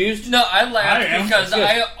was abused? No, I laughed I am. because Good.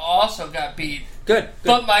 I also got beat. Good.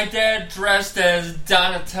 But my dad dressed as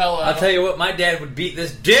Donatello. I'll tell you what, my dad would beat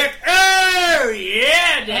this dick. Oh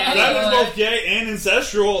yeah, Dad. That is both gay and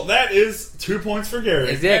ancestral. That is 2 points for Gary.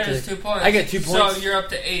 That Exactly. is 2 points. I get 2 points. So you're up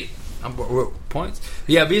to 8. Points.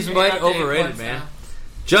 Yeah, Beavis and You're Butthead up to 8 overrated, points man. now.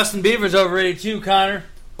 Justin Bieber's overrated too, Connor.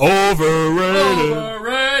 Overrated.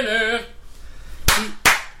 Overrated.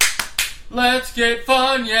 Let's get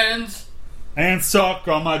Funyuns. And suck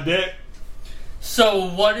on my dick. So,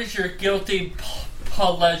 what is your guilty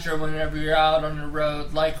pleasure whenever you're out on the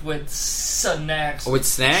road, like with snacks? With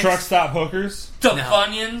snacks? Truck stop hookers. The No.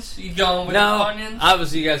 Funyuns? You going with No, the Funyuns?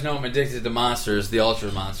 obviously you guys know I'm addicted to Monsters, the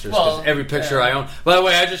Ultra Monsters. Well, 'cause every picture yeah. I own. By the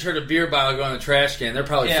way, I just heard a beer bottle go in the trash can. They're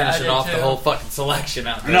probably Yeah, I finishing did off the too. who fucking selection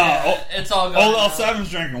out there. No, Yeah, it's all going Old on. L7's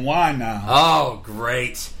drinking wine now. Oh,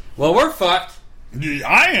 great. Well, we're fucked.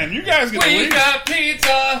 I am. You guys get to We leave. got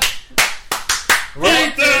pizza.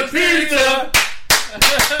 Eat the pizza.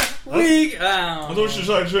 I thought she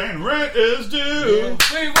started saying rent is due.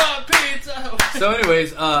 We want pizza. So,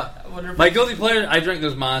 anyways, I wonder if my guilty pleasure, I drink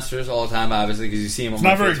those monsters all the time, obviously, because you see them on It's my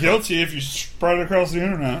not very Facebook. guilty if you spread it across the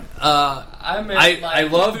internet. I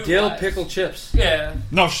love dill pickle chips. Yeah.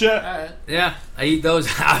 No shit. Alright. Yeah, I eat those.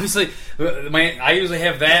 Obviously, I usually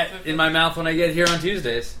have that in my mouth when I get here on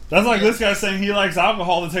Tuesdays. That's like this guy saying he likes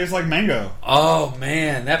alcohol that tastes like mango. Oh,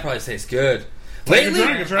 man, that probably tastes good. Take a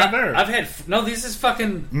drink, it's right there. I've had... No, this is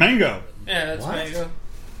fucking... Mango. Yeah, that's What? mango.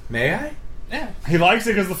 May I? Yeah. He likes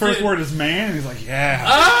it because the first Dude. word is man. And he's like, yeah.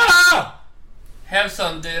 Ah! Have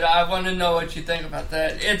some, dude. I want to know what you think about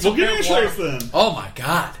that. It's Well, a give me a bit choice warm. then. Oh, my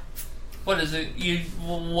God. What is it? You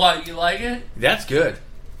like it? That's good.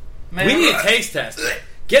 Man, We need a taste test.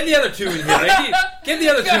 Get the other two in here. Get the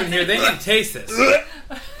other two in here. They need to taste this.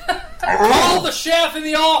 Call the chef in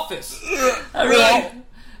the office. I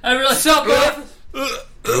really Sup, office?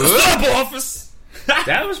 Stop, office.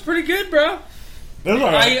 That was pretty good, bro. That's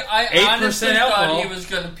all right. I 8% honestly alcohol. thought he was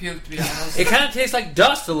gonna puke, to be honest. It kind of tastes like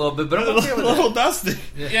dust a little bit, but I'm A okay with little it. dusty.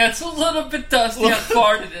 Yeah, it's a little bit dusty. I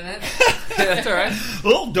farted in it. That's all right. A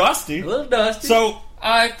little dusty. A little dusty. So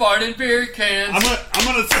I farted beer cans.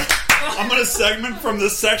 I'm gonna segment from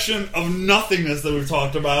this section of nothingness that we've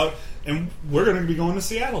talked about, and we're gonna be going to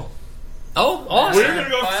Seattle. oh, awesome. We're gonna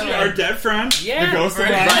go see Finally. our dead friend, Yeah, the ghost of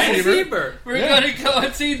Brian Ryan Siebert. Siebert. We're Yeah. gonna go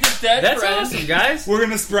and see the dead That's friend. awesome, guys. We're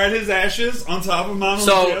gonna spread his ashes on top of Mount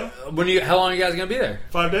So, Olympia. how long are you guys gonna be there?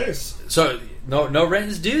 5 days. So, no rent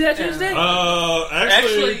is due that Yeah. Tuesday.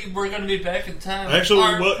 Actually, we're gonna be back in time.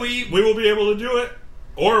 we will be able to do it,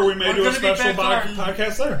 or we may We're do a gonna be special back on-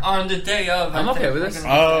 podcast there. on the day of. I'm I okay think with we're this.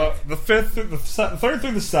 gonna be back. The 5th, through the 3rd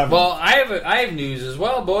through the 7th. Well, I have news as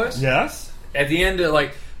well, boys. yes. At the end of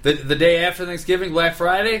the day after Thanksgiving, Black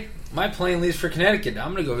Friday, my plane leaves for Connecticut.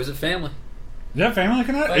 I'm gonna go visit family. Yeah, family in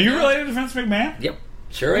Connecticut. Are you related to Vince McMahon? Yep,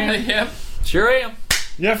 sure am. Yep. Sure am.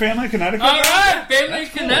 Yeah, family in Connecticut. All right, family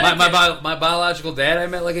Connecticut. My biological dad I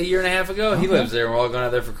met like a year and a half ago. He lives there. We're all going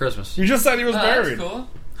out there for Christmas. You just said he was Oh, buried. that's cool.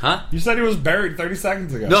 Huh? You said he was buried 30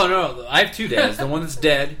 seconds ago. No. I have two dads. The one that's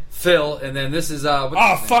dead, Phil, and then this is what's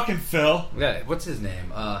Oh, his name? fucking Phil. Yeah, what's his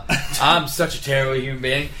name? I'm such a terrible human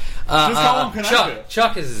being. Just call him Connecticut.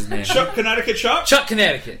 Chuck is his name. Chuck, Connecticut Chuck? Chuck,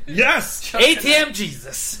 Connecticut. Yes. ATM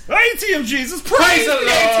Jesus. ATM Jesus. Praise Praise the the Lord.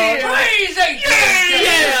 ATM. Praise it.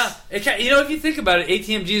 Yeah. If you think about it,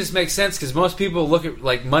 ATM Jesus makes sense because most people look at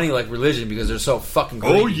like money like religion because they're so fucking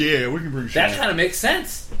greedy. Oh, yeah. We can bring shit. That kind of makes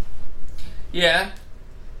sense. Yeah,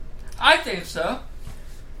 I think so.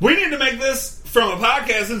 We need to make this from a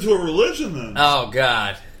podcast into a religion then. Oh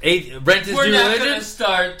God. Rent is We're due not religion? gonna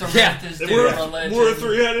start the Yeah. rent is We're, due religion. we're a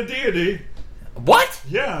three-headed deity. What?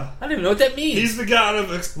 Yeah. I don't even know what that means. He's the god of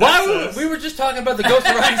Why excess. we were just talking about the ghost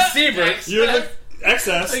of Ryan Siebert. You're the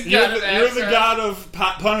excess. The You're god of you're the excess. god of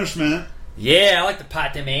punishment, Yeah, I like to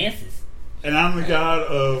pot them asses. and I'm the god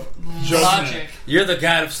of judgment. Logic. You're the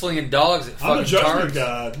god of slinging dogs at I'm fucking the judgment tarts.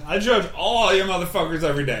 god. I judge all you motherfuckers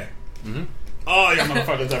every day. Mhm. All you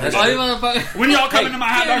motherfuckers every All you day. motherfuckers. When y'all come Hey, into my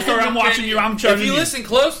hot dog store, I'm watching you. I'm If judging you you. listen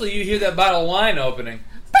closely, you hear that bottle of wine opening.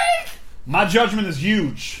 My judgment is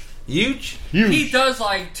huge. Huge, Huge. He does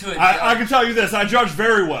like to. I can tell you this. I judge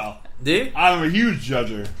very well. dude. I'm a huge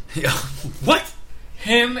judger. What,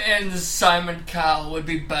 Him and Simon Cowell would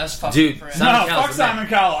be best fucking Dude, friends. Simon No, Cowell's fuck the man. Simon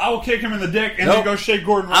Cowell. I will kick him in the dick and Nope. then go shake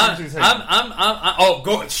Gordon Ramsay's hand.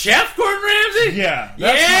 Go Chef Gordon Ramsay. Yeah,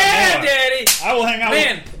 that's Yeah, my boy. Daddy. I will hang out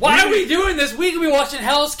Man, with why are we doing this? We could be watching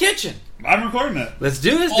Hell's Kitchen. I'm recording it. Let's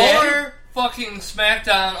do this, Daddy. Or fucking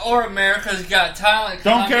SmackDown or America's Got Talent.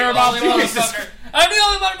 Don't I'm care the about only Jesus. motherfucker. I'm the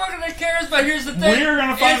only motherfucker that cares, but here's the thing. We're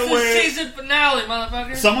gonna find it's a way- the season finale,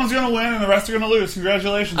 motherfucker. Someone's gonna win and the rest are gonna lose.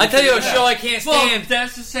 Congratulations. I tell you a show I can't well, stand.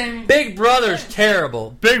 that's the same. Big Brother's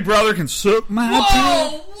terrible. Big Brother can suck my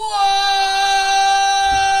Whoa! Whoa!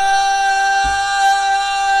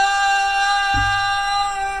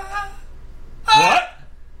 What?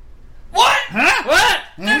 What? Huh? What?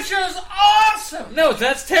 That show's awesome. No,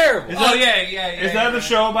 that's terrible. Oh yeah. Is that the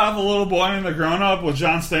show about the little boy and the grown up with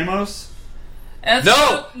John Stamos? That's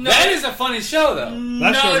No, no, that is a funny show though. That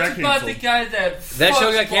no, show got it's about the canceled. guy that That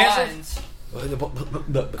show fucks got canceled? blinds.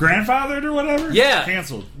 Grandfathered or whatever? Yeah,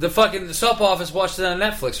 Canceled. The fucking Sup Office watched it on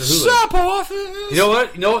Netflix or Hulu. Sup office. You know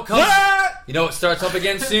what? You know what comes? What? You know what starts up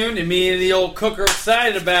again soon? And me and the old cook are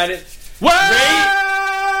excited about it. What?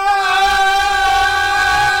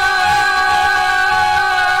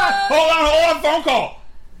 Hold on, phone call.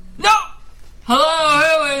 No.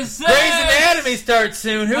 Hello, who is this? Grey's Anatomy starts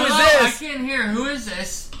soon. Who is Hello, I this? can't hear. Who is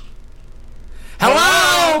this?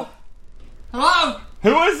 Hello? Hello.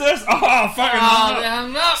 Who is this? Oh, fucking. Oh, they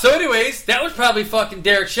hung up. So, anyways, that was probably fucking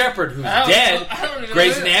Derek Shepard, who's dead. I don't even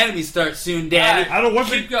Grey's know. Anatomy starts soon, Daddy. I don't.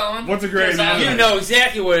 Keep going. What's a Grey's Anatomy? You know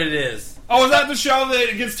exactly what it is. Oh, is that the show that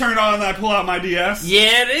it gets turned on and I pull out my DS?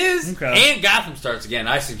 Yeah, it is. Okay. And Gotham starts again.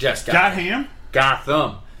 I suggest Got Gotham. ham?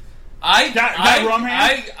 Gotham. Got rum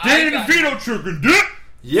ham? Danny DeVito chicken dip.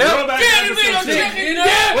 Yep. Throwback Danny episode DeVito 6. chicken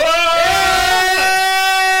Yeah.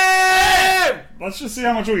 dip. Let's just see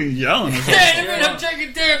how much we can yell in this. Danny DeVito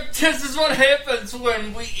chicken dip. This is what happens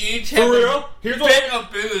when we each For have real? a Here's bit what,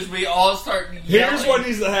 of booze. We all start yelling. here's what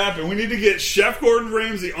needs to happen. We need to get Chef Gordon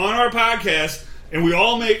Ramsay on our podcast, and we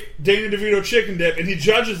all make Danny DeVito chicken dip, and he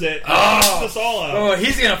judges it and cuts us all out. Oh,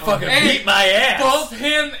 he's gonna fucking And beat my ass. Both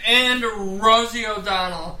him and Rosie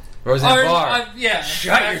O'Donnell. Roseanne Barr. Yeah.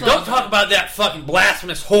 Shut your, don't talk about that fucking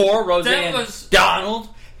blasphemous whore, Roseanne That was- Donald.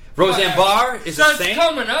 Roseanne Barr is So a it's saint.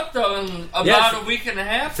 coming up though in about Yes. a week and a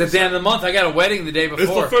half. It's at the end of the month. I got a wedding the day It's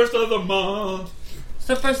before. the first of the month. It's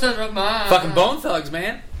the first of the month. Fucking Bone Thugs,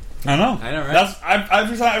 man. I know. I know, right? That's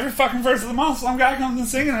every fucking first of the month. Some guy comes and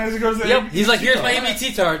singing as he goes. To Yep. He's like, here's my ABT.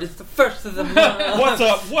 ABT card. It's the first of the month. What's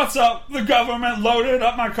up? What's up? The government loaded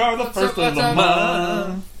up my car the first of the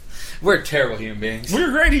month. We're terrible human beings. We're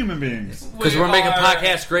great human beings. Because we're making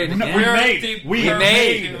podcasts great No, again. we We're made. the We perfect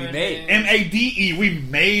made. human We made. being. MADE. We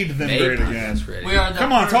made them Made great podcasts again. great We again. are the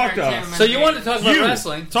Come on, talk perfect to us. human So you wanted to beings. talk about You.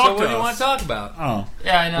 wrestling. Talk so what to do you us. want to talk about? Oh.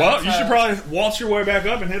 Yeah, I know. Well, it's, you should probably waltz your way back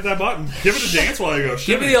up and hit that button. Give it a dance while you go. Give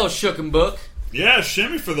Shimmy. me the old shookin' book. Yeah,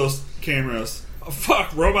 shimmy for those cameras. Oh,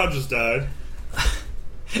 fuck, robot just died.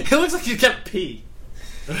 It looks like he's got pee.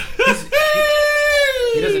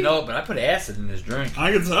 He doesn't know it, but I put acid in his drink.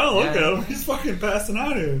 I can tell. Look Yeah. at him. He's fucking passing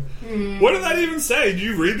out here. What did that even say? Do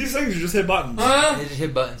you read these things? You just hit buttons. They just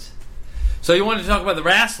hit buttons. So you wanted to talk about the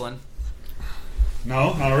wrestling.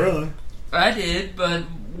 No, not really. I did, but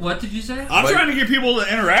what did you say? I'm Wait. trying to get people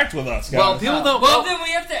to interact with us, guys. Well, people don't. Well, then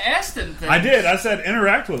we have to ask them things. I did. I said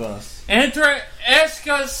interact with us. Ask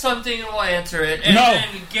us something and we'll answer it. And No. then,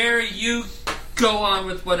 Gary, you go on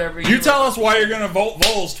with whatever you You tell us why you're going to vote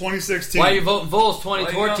Vols 2016. Why are you voting Vols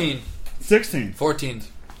 2014? 16. 14.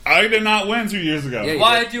 I did not win 2 years ago. Yeah, you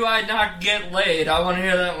Why do I not get laid? I want to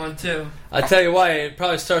hear that one too. I tell you why. It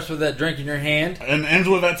probably starts with that drink in your hand. And ends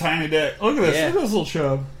with that tiny dick. Look at this. Yeah. Look at this little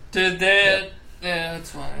chub. Did that? Yeah, that's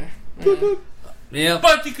fine. Yeah. Yeah.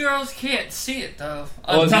 But the girls can't see it though.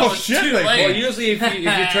 Oh, Until no it's shit, too they late. Well, usually if you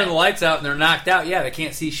turn the lights out and they're knocked out, yeah, they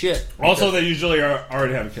can't see shit. Also, they usually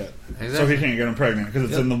already have a kid. So Exactly. he can't get them pregnant because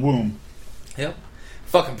it's Yep. in the womb. Yep.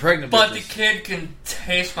 Fucking pregnant But the bitches. kid can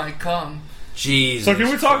taste my cum. Jesus. So can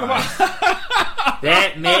we talk about...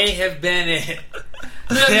 That may have been it.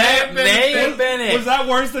 That That may may have have been it. Was that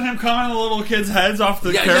worse than him coming in the little kids' heads off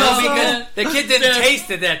the Yeah, carousel? no, because the kid didn't That's-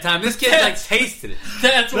 taste it that time. This kid like tasted it.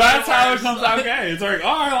 That's That's what how it was. comes out gay. It's like, oh,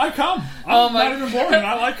 I like cum. I'm Oh my- not even born and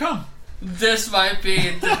I like cum. This might be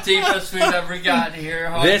the deepest we've ever got here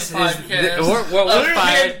on This the is podcast. we're A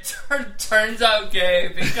fired. kid turns out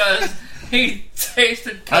gay because he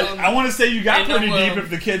tasted cum. I want to say you got In the pretty deep womb. if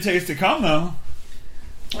the kid tasted cum, though.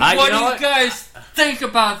 I, what you know do you what? guys think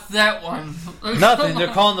about that one? Nothing.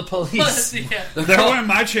 They're calling the police. Yeah. There went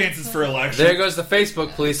my chances for election. There goes the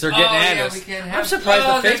Facebook police. They're getting at yeah, us. we can't I'm have. surprised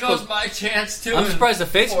oh, the there goes Facebook. my chance too. I'm in surprised the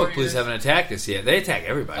 4 Facebook police years. haven't attacked us yet. They attack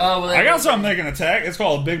everybody. Oh, well, I got something they can attack. It's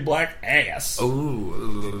called a big black ass.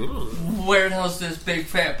 Ooh. Where the hell's this big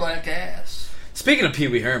fat black ass? Speaking of Pee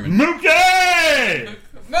Wee Herman, Mookie!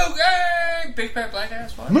 Mookie! Big fat black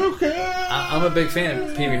ass. What? Mookie! I'm a big fan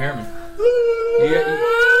of Pee Wee Herman. Have you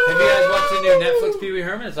guys watched the new Netflix Pee Wee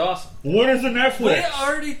Herman? It's awesome. What is the We Netflix?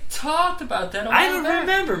 already talked about that. I don't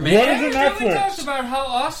remember, man. What is it? We Netflix. talked about how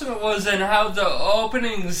awesome it was and how the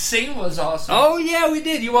opening scene was awesome. Oh yeah, we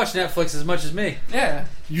did. You watch Netflix as much as me. yeah.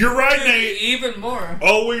 You're right, Nate. Even more.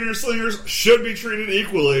 All wiener slingers should be treated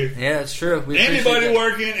equally. Yeah, that's true. We appreciate Anybody that.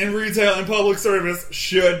 working in retail and public service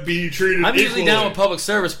should be treated I'm equally. usually down with public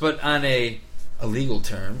service, but on a legal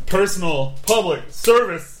term. Personal public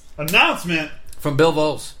service announcement From Bill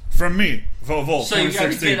Voles. from me. Vol So you got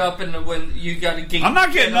to 2016. get up in the when you got to get. I'm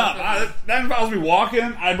not getting get up. That involves me walking.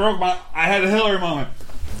 I had a Hillary moment.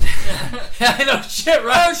 I know, shit,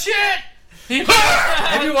 right? Oh shit!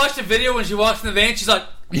 Have you watched the video when she walks in the van? She's like,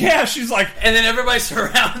 Yeah, she's like, and then everybody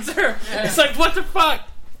surrounds her. It's like, what the fuck?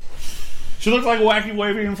 she looks like Wacky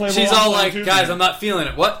Wavy and Flavor. She's Law all like, too, guys, man. I'm not feeling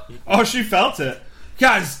it. What? Oh, she felt it,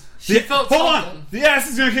 guys. She felt hold something. on, the ass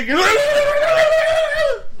is gonna kick in.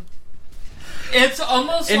 It's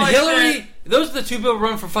almost And like Hillary, that- those are the two people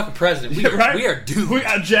running for fucking president. We, Yeah, right? we are doomed. We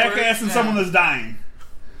got jackass and Yeah. someone that's dying.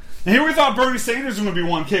 And here we thought Bernie Sanders was going to be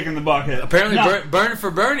one kick in the bucket. Apparently, No. burn for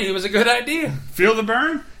Bernie was a good idea. Feel the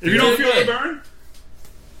burn? If you don't feel the burn,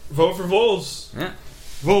 vote for Vols. Yeah.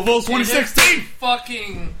 Volvo 2016.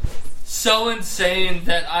 Fucking so insane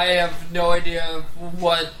that I have no idea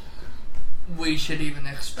what we should even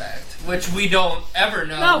expect, which we don't ever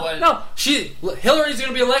know. No. Hillary's going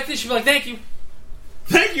to be elected. She'll be like, thank you.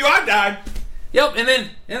 Thank you, I died. Yep, and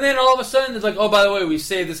then all of a sudden it's like, oh, by the way, we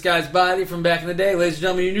saved this guy's body from back in the day. Ladies and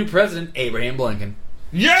gentlemen, your new president, Abraham Lincoln.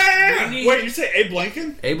 Yeah! Wait, you say Abe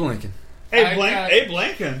Lincoln? Abe Lincoln. Abe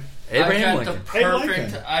Lincoln. Abraham I got Lincoln. the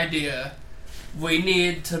perfect idea. We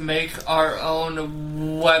need to make our own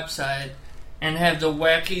website and have the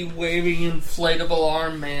wacky waving inflatable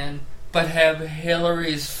arm man, but have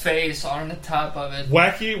Hillary's face on the top of it.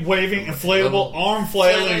 Wacky, waving, inflatable, arm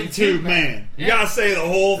flailing tube man. You gotta say the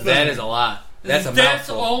whole thing. That is a lot. That's a That's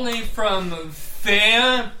mouthful. only from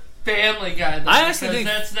Family Guy, though, I honestly think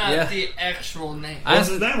that's not the actual name. What's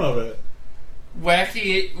the name of it?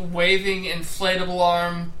 Wacky waving inflatable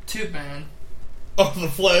arm tube man. Oh, the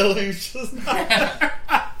flailing's just not.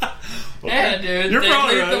 Yeah, dude. You're they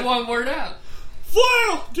probably leave right. the one word out.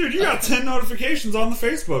 Flail! Dude, you got 10 notifications on the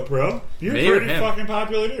Facebook, bro. You're Me or pretty him? fucking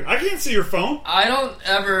popular dude. I can't see your phone. I don't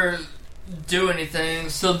ever do anything,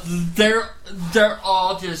 so they're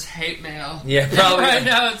all just hate mail. Yeah, probably. Right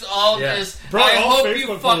now it's all Yeah. just, Probably I all hope Facebook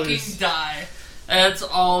you fucking police. die. That's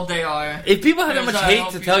all they are. If people have that much Because I hate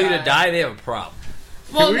hope to you tell you to die. die, they have a problem.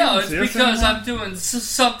 Well, we no, even it's see us because anymore? I'm doing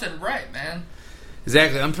something right, man.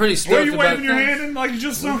 Exactly. I'm pretty What are stoked you about waving your hand in like you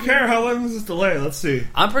just don't care? How long is this delay? Let's see.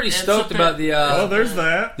 I'm pretty It's stoked something- about the Oh, there's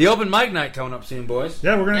that. the open mic night coming up soon, boys.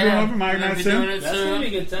 Yeah, we're gonna do an open mic we're gonna night be soon. doing it soon. a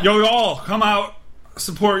good time. Yo, y'all, come out,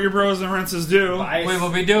 support your bros and rinses do. Buy We us,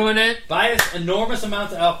 will be doing it. buy us enormous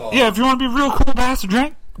amounts of alcohol. Yeah, if you want to be real cool, buy us a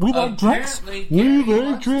drink. We like drinks. Apparently, We Gary like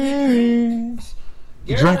wants to drinks.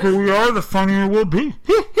 The Gary drunker we are, the funnier we'll be.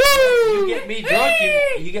 You get me drunk,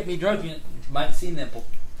 you get me drunk, you might see nipple.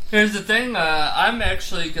 Here's the thing, I'm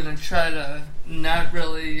actually gonna try to not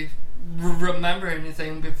really remember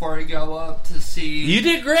anything before I go up to see. You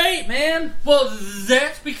did great, man. Well,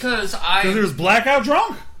 that's because Because he was blackout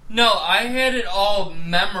drunk. No, I had it all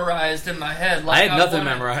memorized in my head. I Like had nothing wanted-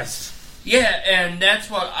 memorized. Yeah, and that's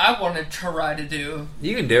what I want to try to do.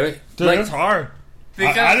 You can do it. Dude, Like, that's hard.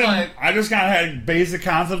 Because, I didn't. like, I just kind of had basic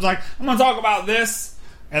concepts like I'm gonna talk about this,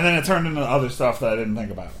 and then it turned into other stuff that I didn't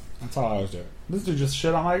think about. That's all I was doing. This dude just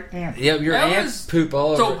shit on my amp. yeah, your That ants was poop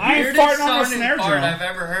all the over. I ain't weirdest farting on a sounding snare fart drum. I've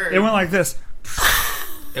ever heard. It went like this.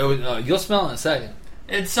 It was, you'll smell it in a second.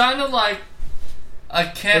 It sounded like a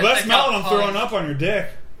cat. If I that smell it, got I'm throwing punched. up on your dick.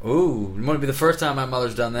 Ooh, it might be the first time my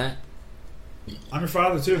mother's done that. I'm your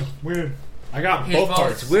father too. Weird. I got He's both both.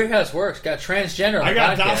 parts. It's weird how this works. Got transgender on I the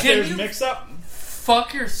got podcast. downstairs Can you- mix up.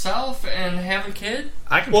 Fuck yourself and have a kid?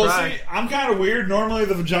 I can Well, try. see, I'm kind of weird. Normally,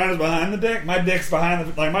 the vagina's behind the dick. My dick's behind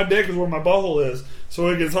the like. My dick is where my butthole is. So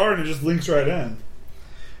when it gets hard, it just links right in.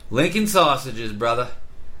 Lincoln sausages, brother.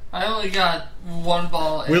 I only got one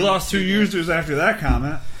ball. We and lost 2 dicks. users after that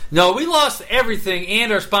comment. No, we lost everything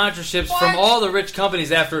and our sponsorships from What? all the rich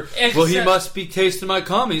companies after. Except- well, he must be tasting my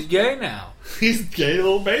cum. He's gay now. He's a gay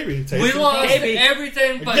little baby. We Tasting lost Baby.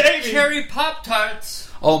 everything but Baby. cherry Pop Tarts.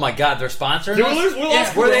 Oh my God, they're sponsoring Did us. we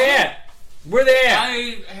lost Where they at? Where they at?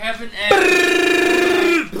 I haven't asked.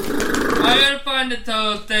 I gotta find it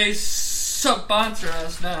though. They sponsor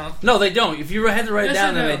us now. No, they don't. If you had to write it Yes, down,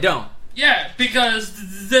 I then do. they don't. Yeah,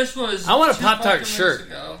 because this was. I want a 2 Pop-Tart fucking shirt.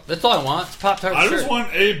 weeks ago. That's all I want. It's Pop-Tart I shirt. just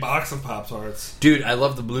want a box of Pop Tarts. Dude, I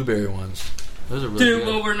love the blueberry ones. Those are really Dude,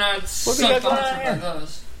 good. well, we're not we got sponsored going on by here?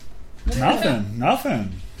 those.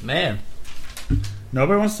 Nothing. Man.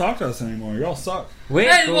 Nobody wants to talk to us anymore. Y'all suck. We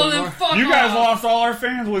ain't Hey, cool well then anymore. fuck You guys off. lost all our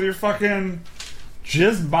fans with your fucking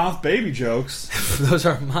jizz mouth baby jokes. Those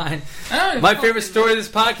are mine. I don't even My fucking- favorite story of this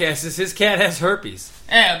podcast is his cat has herpes.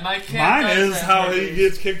 Yeah, my cat. Mine does is have how herpes. he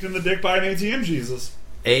gets kicked in the dick by an ATM Jesus.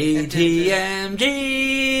 ATM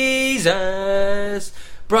Jesus.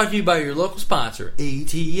 Brought to you by your local sponsor,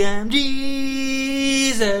 ATM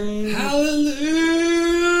Jesus. Hallelujah!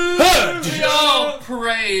 We all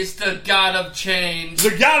praise the God of change.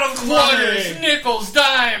 The God of Quarters, money. nickels,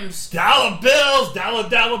 dimes. Dollar bills. Dollar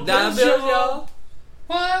Dollar bills. bills, y'all.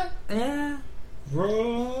 What? Yeah.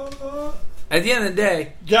 Bro. At the end of the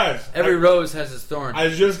day, Guys, every rose has its thorn. I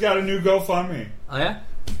just got a new GoFundMe. Oh, yeah?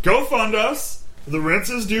 GoFund us, the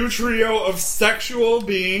Rinses Do trio of sexual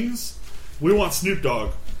beings. We want Snoop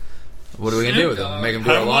Dogg. What are we going to do with Snoop him? Dogg. Make him do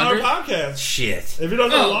Have our him on our laundry? podcast. Shit. If he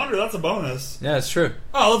does our Oh. laundry, that's a bonus. Yeah, it's true.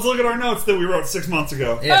 Oh, let's look at our notes that we wrote 6 months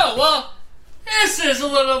ago. Yeah. Oh, well, this is a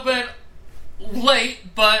little bit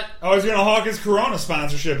late, but Oh, he's going to hawk his Corona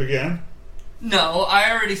sponsorship again. no,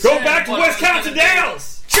 I already Go said back to what I was Wisconsin gonna do.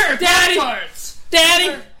 Dells! Sure, Daddy! Pop-Tarts.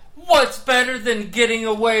 Daddy! What's better than getting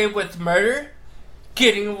away with murder?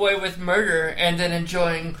 getting away with murder and then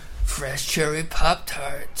enjoying fresh cherry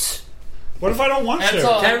Pop-Tarts. What if I don't want That's cherry?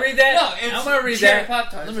 all. Can I read that? No, it's I'm gonna read cherry that.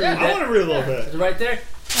 Pop-Tarts. Let me Yeah. read that. I want to read a little Is bit. it right there?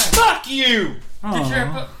 Fuck you! The cherry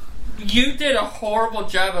Pop- you did a horrible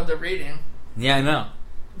job of the reading. Yeah, I know.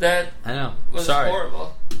 That I know. was Sorry.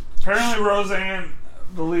 horrible. Apparently, Roseanne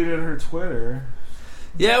deleted her Twitter.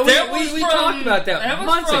 Yeah, That was we from- talked about that, was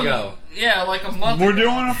months from- ago. Yeah, like a month We're ago.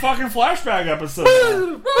 doing a fucking flashback episode.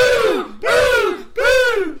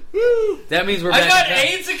 That means we're I back. got in time.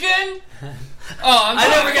 AIDS again? Oh, I'm I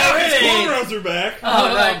never got rid of Fucking AIDS. cornrows are back. Oh,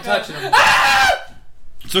 no, I'm God. touching them.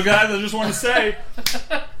 So, guys, I just want to say,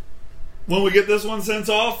 when we get this one sent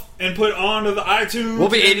off and put onto the iTunes, We'll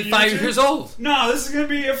be and 85 YouTube- years old. No, this is going to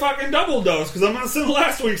be a fucking double dose because I'm going to send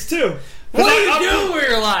last week's too. 'Cause What are I you updated- doing with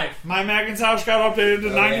your life? My Macintosh got updated to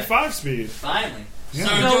yeah. 95 speed. Finally. So Yeah.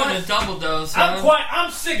 we're You know doing what? a double dose, huh?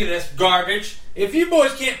 I'm sick of this garbage. If you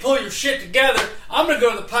boys can't pull your shit together, I'm gonna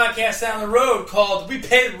go to the podcast down the road called We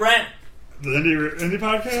Paid Rent. The indie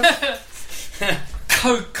podcast?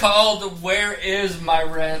 Called Where Is My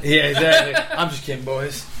Rent? Yeah, exactly. I'm just kidding,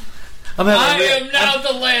 boys. I'm I having am now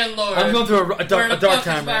the landlord. I'm going through a Where dark the fuck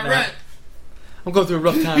time is my right now. rent? I'm going through a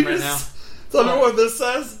rough time right now. Tell me what this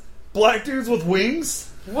says. Black dudes with wings?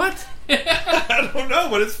 What? I don't know,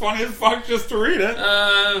 but it's funny as fuck just to read it.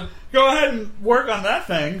 Go ahead and work on that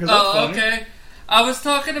thing, because that's funny. Okay. I was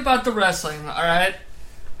talking about the wrestling, alright?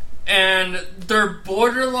 And they're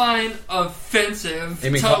borderline offensive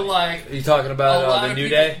You mean to, like... Are you talking a about lot the of New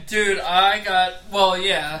people- Day? Dude, I got... Well,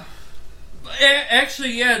 yeah.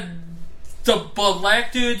 Actually, yeah. The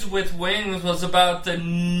Black Dudes with Wings was about the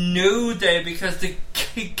New Day because they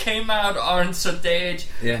came out on stage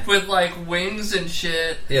Yeah. with, like, wings and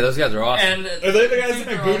shit. Yeah, those guys are awesome. And Are they the guys that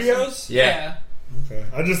make Bootios? Yeah. Okay.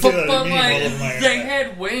 I just see But, that but meme all like, over my they internet.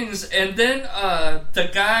 had wings, and then the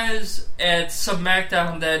guys at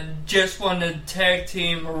SmackDown that just won the tag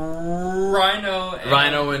team, Rhino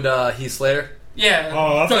and Heath Slater. Yeah.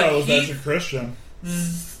 Oh, I thought it was Heath- actually Christian.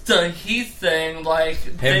 The Heath thing, like,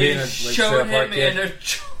 being they a, like, showed trailer park him kid. in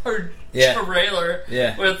a Yeah. trailer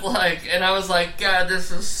Yeah. with, like, and I was like, God,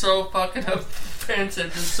 this is so fucking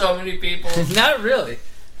offensive to so many people. Not really.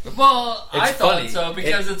 Well, I It's thought funny. so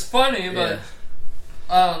because it's funny, but Yeah.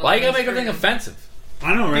 I don't know, Why you gotta it's make everything freaking- offensive?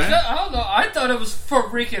 I know, right? Because, I don't know. I thought it was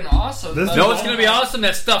freaking awesome. This but- You know what's gonna be awesome?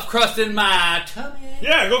 That stuffed crust in my tummy.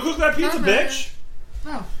 Yeah, go cook that pizza, bitch.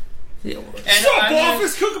 No. Yeah. And Sup, I mean-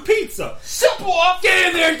 office, cook a pizza. Simple off. Get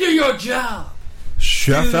in there and do your job.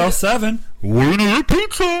 Chef L7, winner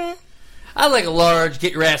pizza. I like a large.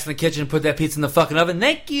 Get your ass in the kitchen and put that pizza in the fucking oven.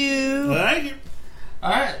 Thank you. Thank you.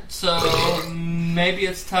 Alright, so maybe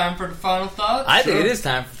it's time for the final thoughts? I think Sure. it is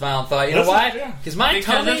time for final thought. You know That's why? it, yeah. Because my Because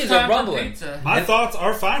tummy it's is time a for rumbling. pizza. My thoughts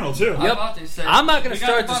are final, too. I'm Yep. about to say- I'm not going We to got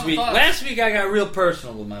start the this final week. thoughts. Last week I got real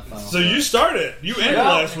personal with my final So you started. You ended no,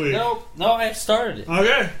 last week. No, I started it.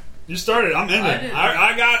 Okay. You started. I'm I ending. didn't.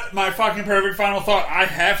 I got my fucking perfect final thought. I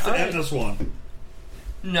have to All end right. this one.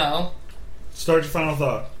 No. Start your final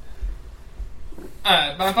thought.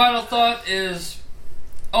 Alright, my final thought is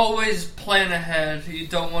always plan ahead. You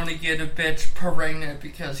don't want to get a bitch pregnant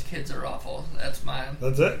because kids are awful. That's mine.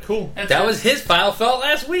 That's it. Cool. That's That it. was his final thought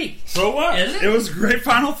last week. So what? Is it? It was a great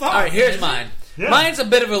final thought. All right, here's Is it? mine. Yeah. Mine's a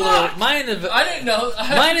bit of a little. Fuck. Mine is. I didn't know.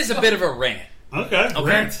 Mine is a bit of a rant. Okay. Okay.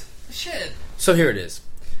 Rant. Shit. So here it is.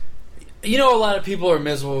 You know, a lot of people are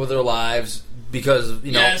miserable with their lives because,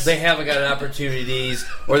 you know, Yes. they haven't got opportunities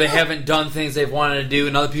or they haven't done things they've wanted to do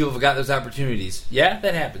and other people have got those opportunities. Yeah,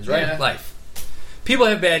 that happens, right? Yeah. Life. People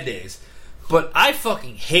have bad days. But I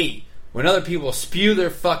fucking hate when other people spew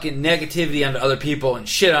their fucking negativity onto other people and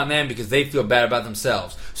shit on them because they feel bad about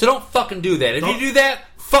themselves. So don't fucking do that. If you Don't- do that,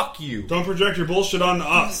 fuck you. Don't project your bullshit onto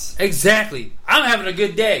us. Exactly. I'm having a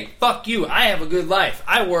good day. Fuck you. I have a good life.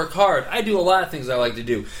 I work hard. I do a lot of things I like to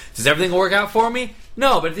do. Does everything work out for me?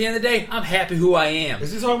 No, but at the end of the day, I'm happy who I am.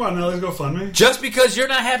 Is he talking about Nelly's GoFundMe? Just because you're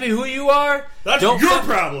not happy who you are, That's don't your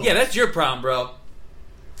problem. Yeah, that's your problem, bro.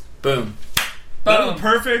 Boom. That Boom. is a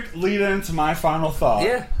perfect lead into my final thought.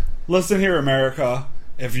 Yeah. Listen here, America.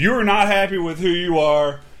 If you're not happy with who you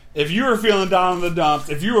are, if you are feeling down in the dumps,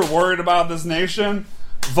 if you are worried about this nation,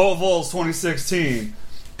 vote Vols 2016.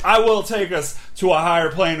 I will take us to a higher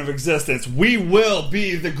plane of existence. We will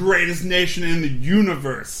be the greatest nation in the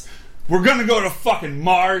universe. We're gonna go to fucking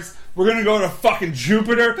Mars. We're gonna go to fucking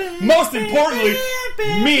Jupiter. Most importantly,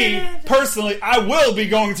 me, personally, I will be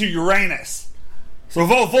going to Uranus. So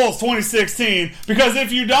vote Vols 2016, because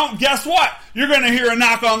if you don't, guess what? You're gonna hear a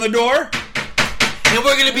knock on the door. and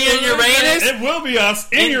we're gonna be in Uranus. It will be us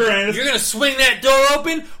in Uranus. You're gonna swing that door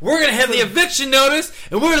open. We're gonna have the eviction notice,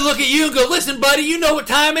 and we're gonna look at you and go, "Listen, buddy, you know what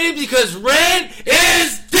time it is because rent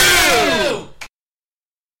is due."